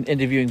guys have been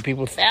interviewing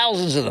people,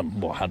 thousands of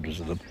them, or hundreds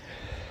of them.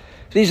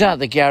 These aren't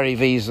the Gary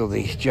V's or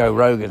the Joe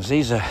Rogans.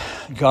 These are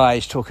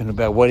guys talking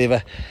about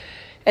whatever.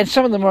 And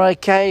some of them are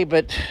okay,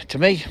 but to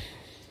me,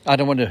 I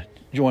don't want to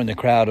join the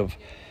crowd of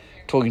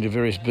talking to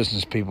various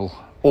business people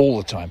all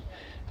the time.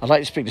 I'd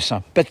like to speak to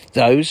some, but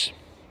those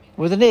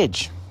with an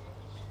edge.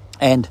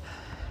 And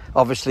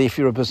obviously, if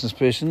you're a business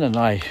person and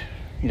I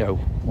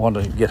want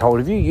to get hold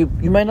of you,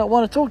 you may not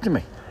want to talk to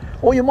me,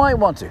 or you might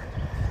want to.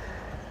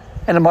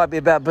 And it might be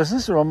about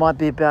business, or it might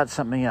be about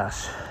something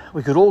else.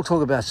 We could all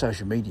talk about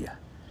social media.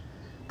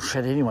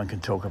 Anyone can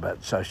talk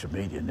about social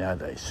media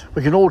nowadays.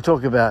 We can all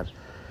talk about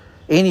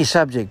any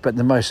subject. But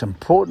the most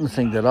important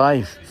thing that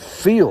I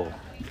feel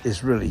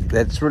that's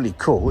really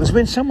cool is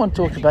when someone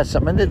talks about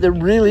something that they're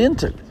really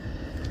into.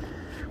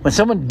 When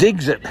someone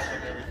digs it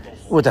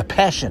with a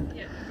passion,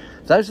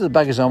 those are the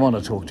buggers I want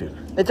to talk to.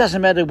 It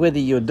doesn't matter whether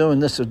you're doing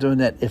this or doing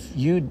that. If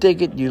you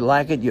dig it, you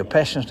like it, you're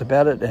passionate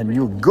about it, and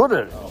you're good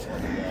at it.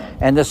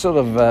 And there's sort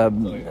of a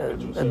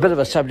bit of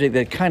a subject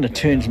that kind of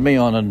turns me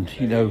on, and,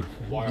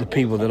 the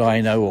people that I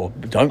know or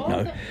don't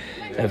know,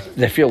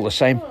 they feel the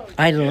same.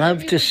 I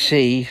love to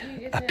see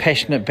a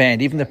passionate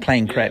band, even if they're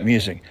playing crap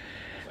music.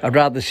 I'd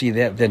rather see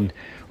that than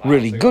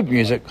really good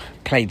music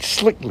played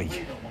slickly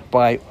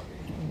by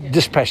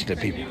dispassionate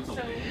people.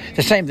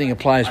 The same thing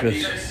applies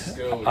with,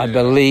 I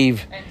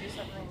believe,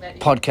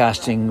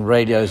 podcasting,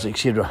 radios,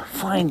 etc.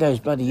 Find those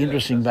bloody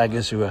interesting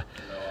buggers who are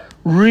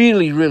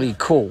really, really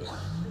cool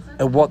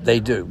at what they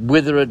do,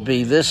 whether it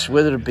be this,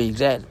 whether it be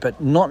that,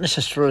 but not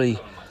necessarily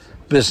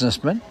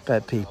businessmen,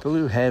 but people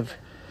who have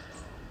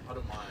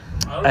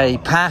a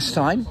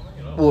pastime,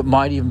 or it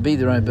might even be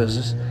their own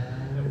business,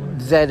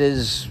 that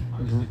is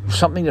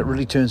something that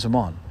really turns them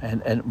on,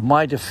 and it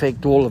might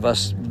affect all of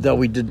us, though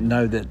we didn't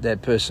know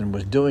that person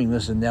was doing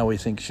this, and now we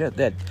think, shit,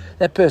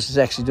 that person's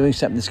actually doing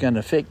something that's going to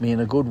affect me in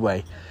a good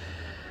way.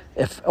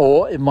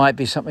 Or it might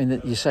be something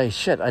that you say,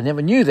 shit, I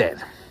never knew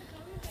that.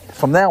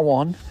 From now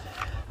on,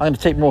 I'm going to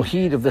take more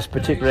heed of this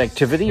particular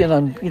activity, and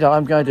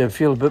I'm going to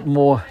feel a bit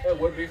more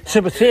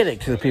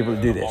sympathetic to the people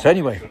who do that. So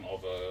anyway,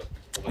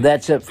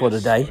 that's it for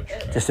today.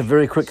 Just a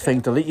very quick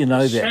thing to let you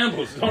know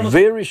that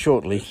very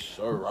shortly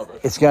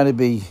it's going to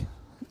be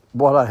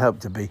what I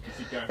hope to be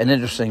an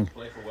interesting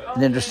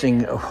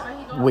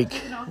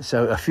week.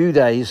 So a few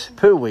days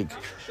per week,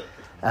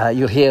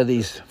 you'll hear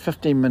these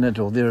 15-minute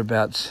or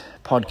thereabouts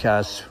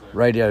podcasts,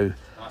 radio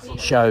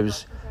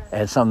shows,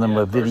 and some of them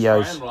are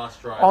videos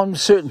on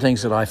certain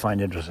things that I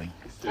find interesting.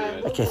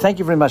 Okay, thank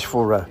you very much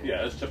for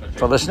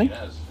listening.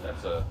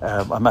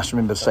 I must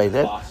remember to say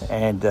that,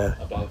 and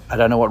I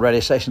don't know what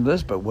radio station it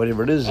is, but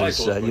whatever it is,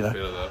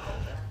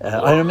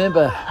 I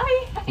remember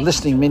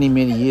listening many,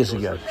 many years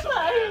ago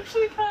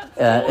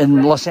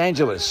in Los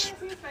Angeles,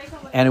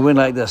 and it went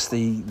like this.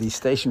 The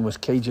station was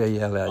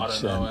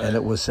KJLH, and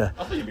it was,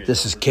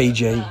 this is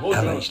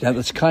KJLH. Now,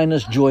 that's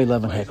kindness, joy,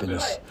 love, and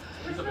happiness.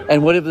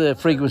 And whatever the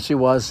frequency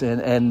was,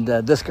 and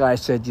this guy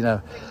said,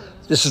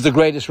 this is the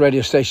greatest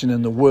radio station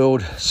in the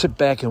world. Sit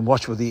back and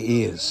watch with your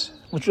ears,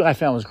 which I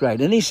found was great.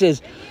 And he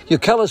says, your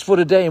colours for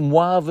today in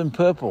mauve and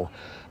purple.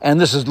 And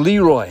this is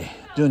Leroy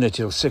doing it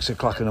till 6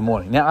 o'clock in the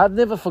morning. Now, I've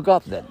never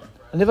forgotten that.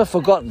 I've never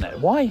forgotten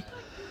that. Why?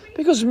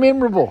 Because it's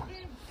memorable.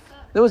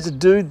 There was a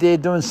dude there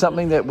doing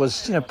something that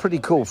was, pretty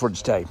cool for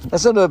its day.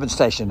 It's an urban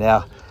station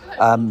now.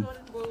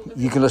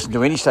 You can listen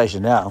to any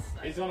station now.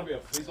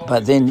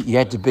 But then you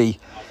had to be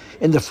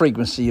in the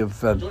frequency of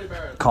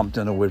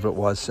Compton or wherever it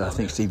was. I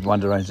think Steve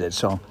Wonder owns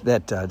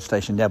that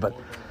station now. But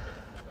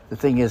the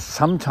thing is,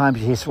 sometimes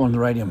you hear someone on the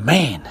radio,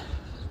 man,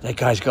 that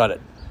guy's got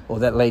it, or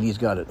that lady's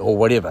got it, or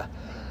whatever.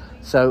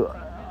 So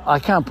I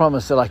can't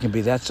promise that I can be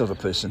that sort of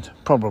person.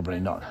 Probably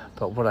not.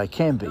 But what I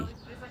can be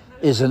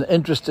is an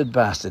interested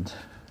bastard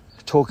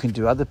talking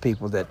to other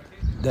people that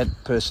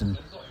person,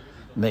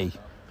 me,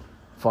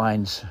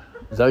 finds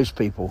those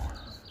people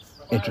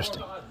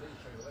interesting.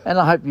 And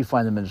I hope you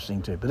find them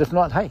interesting too. But if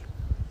not, hey,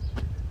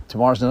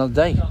 tomorrow's another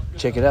day.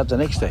 Check it out the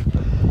next day.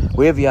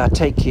 Wherever you are,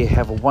 take care.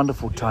 Have a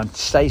wonderful time.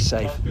 Stay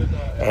safe.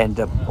 And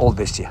all the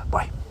best to you.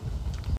 Bye.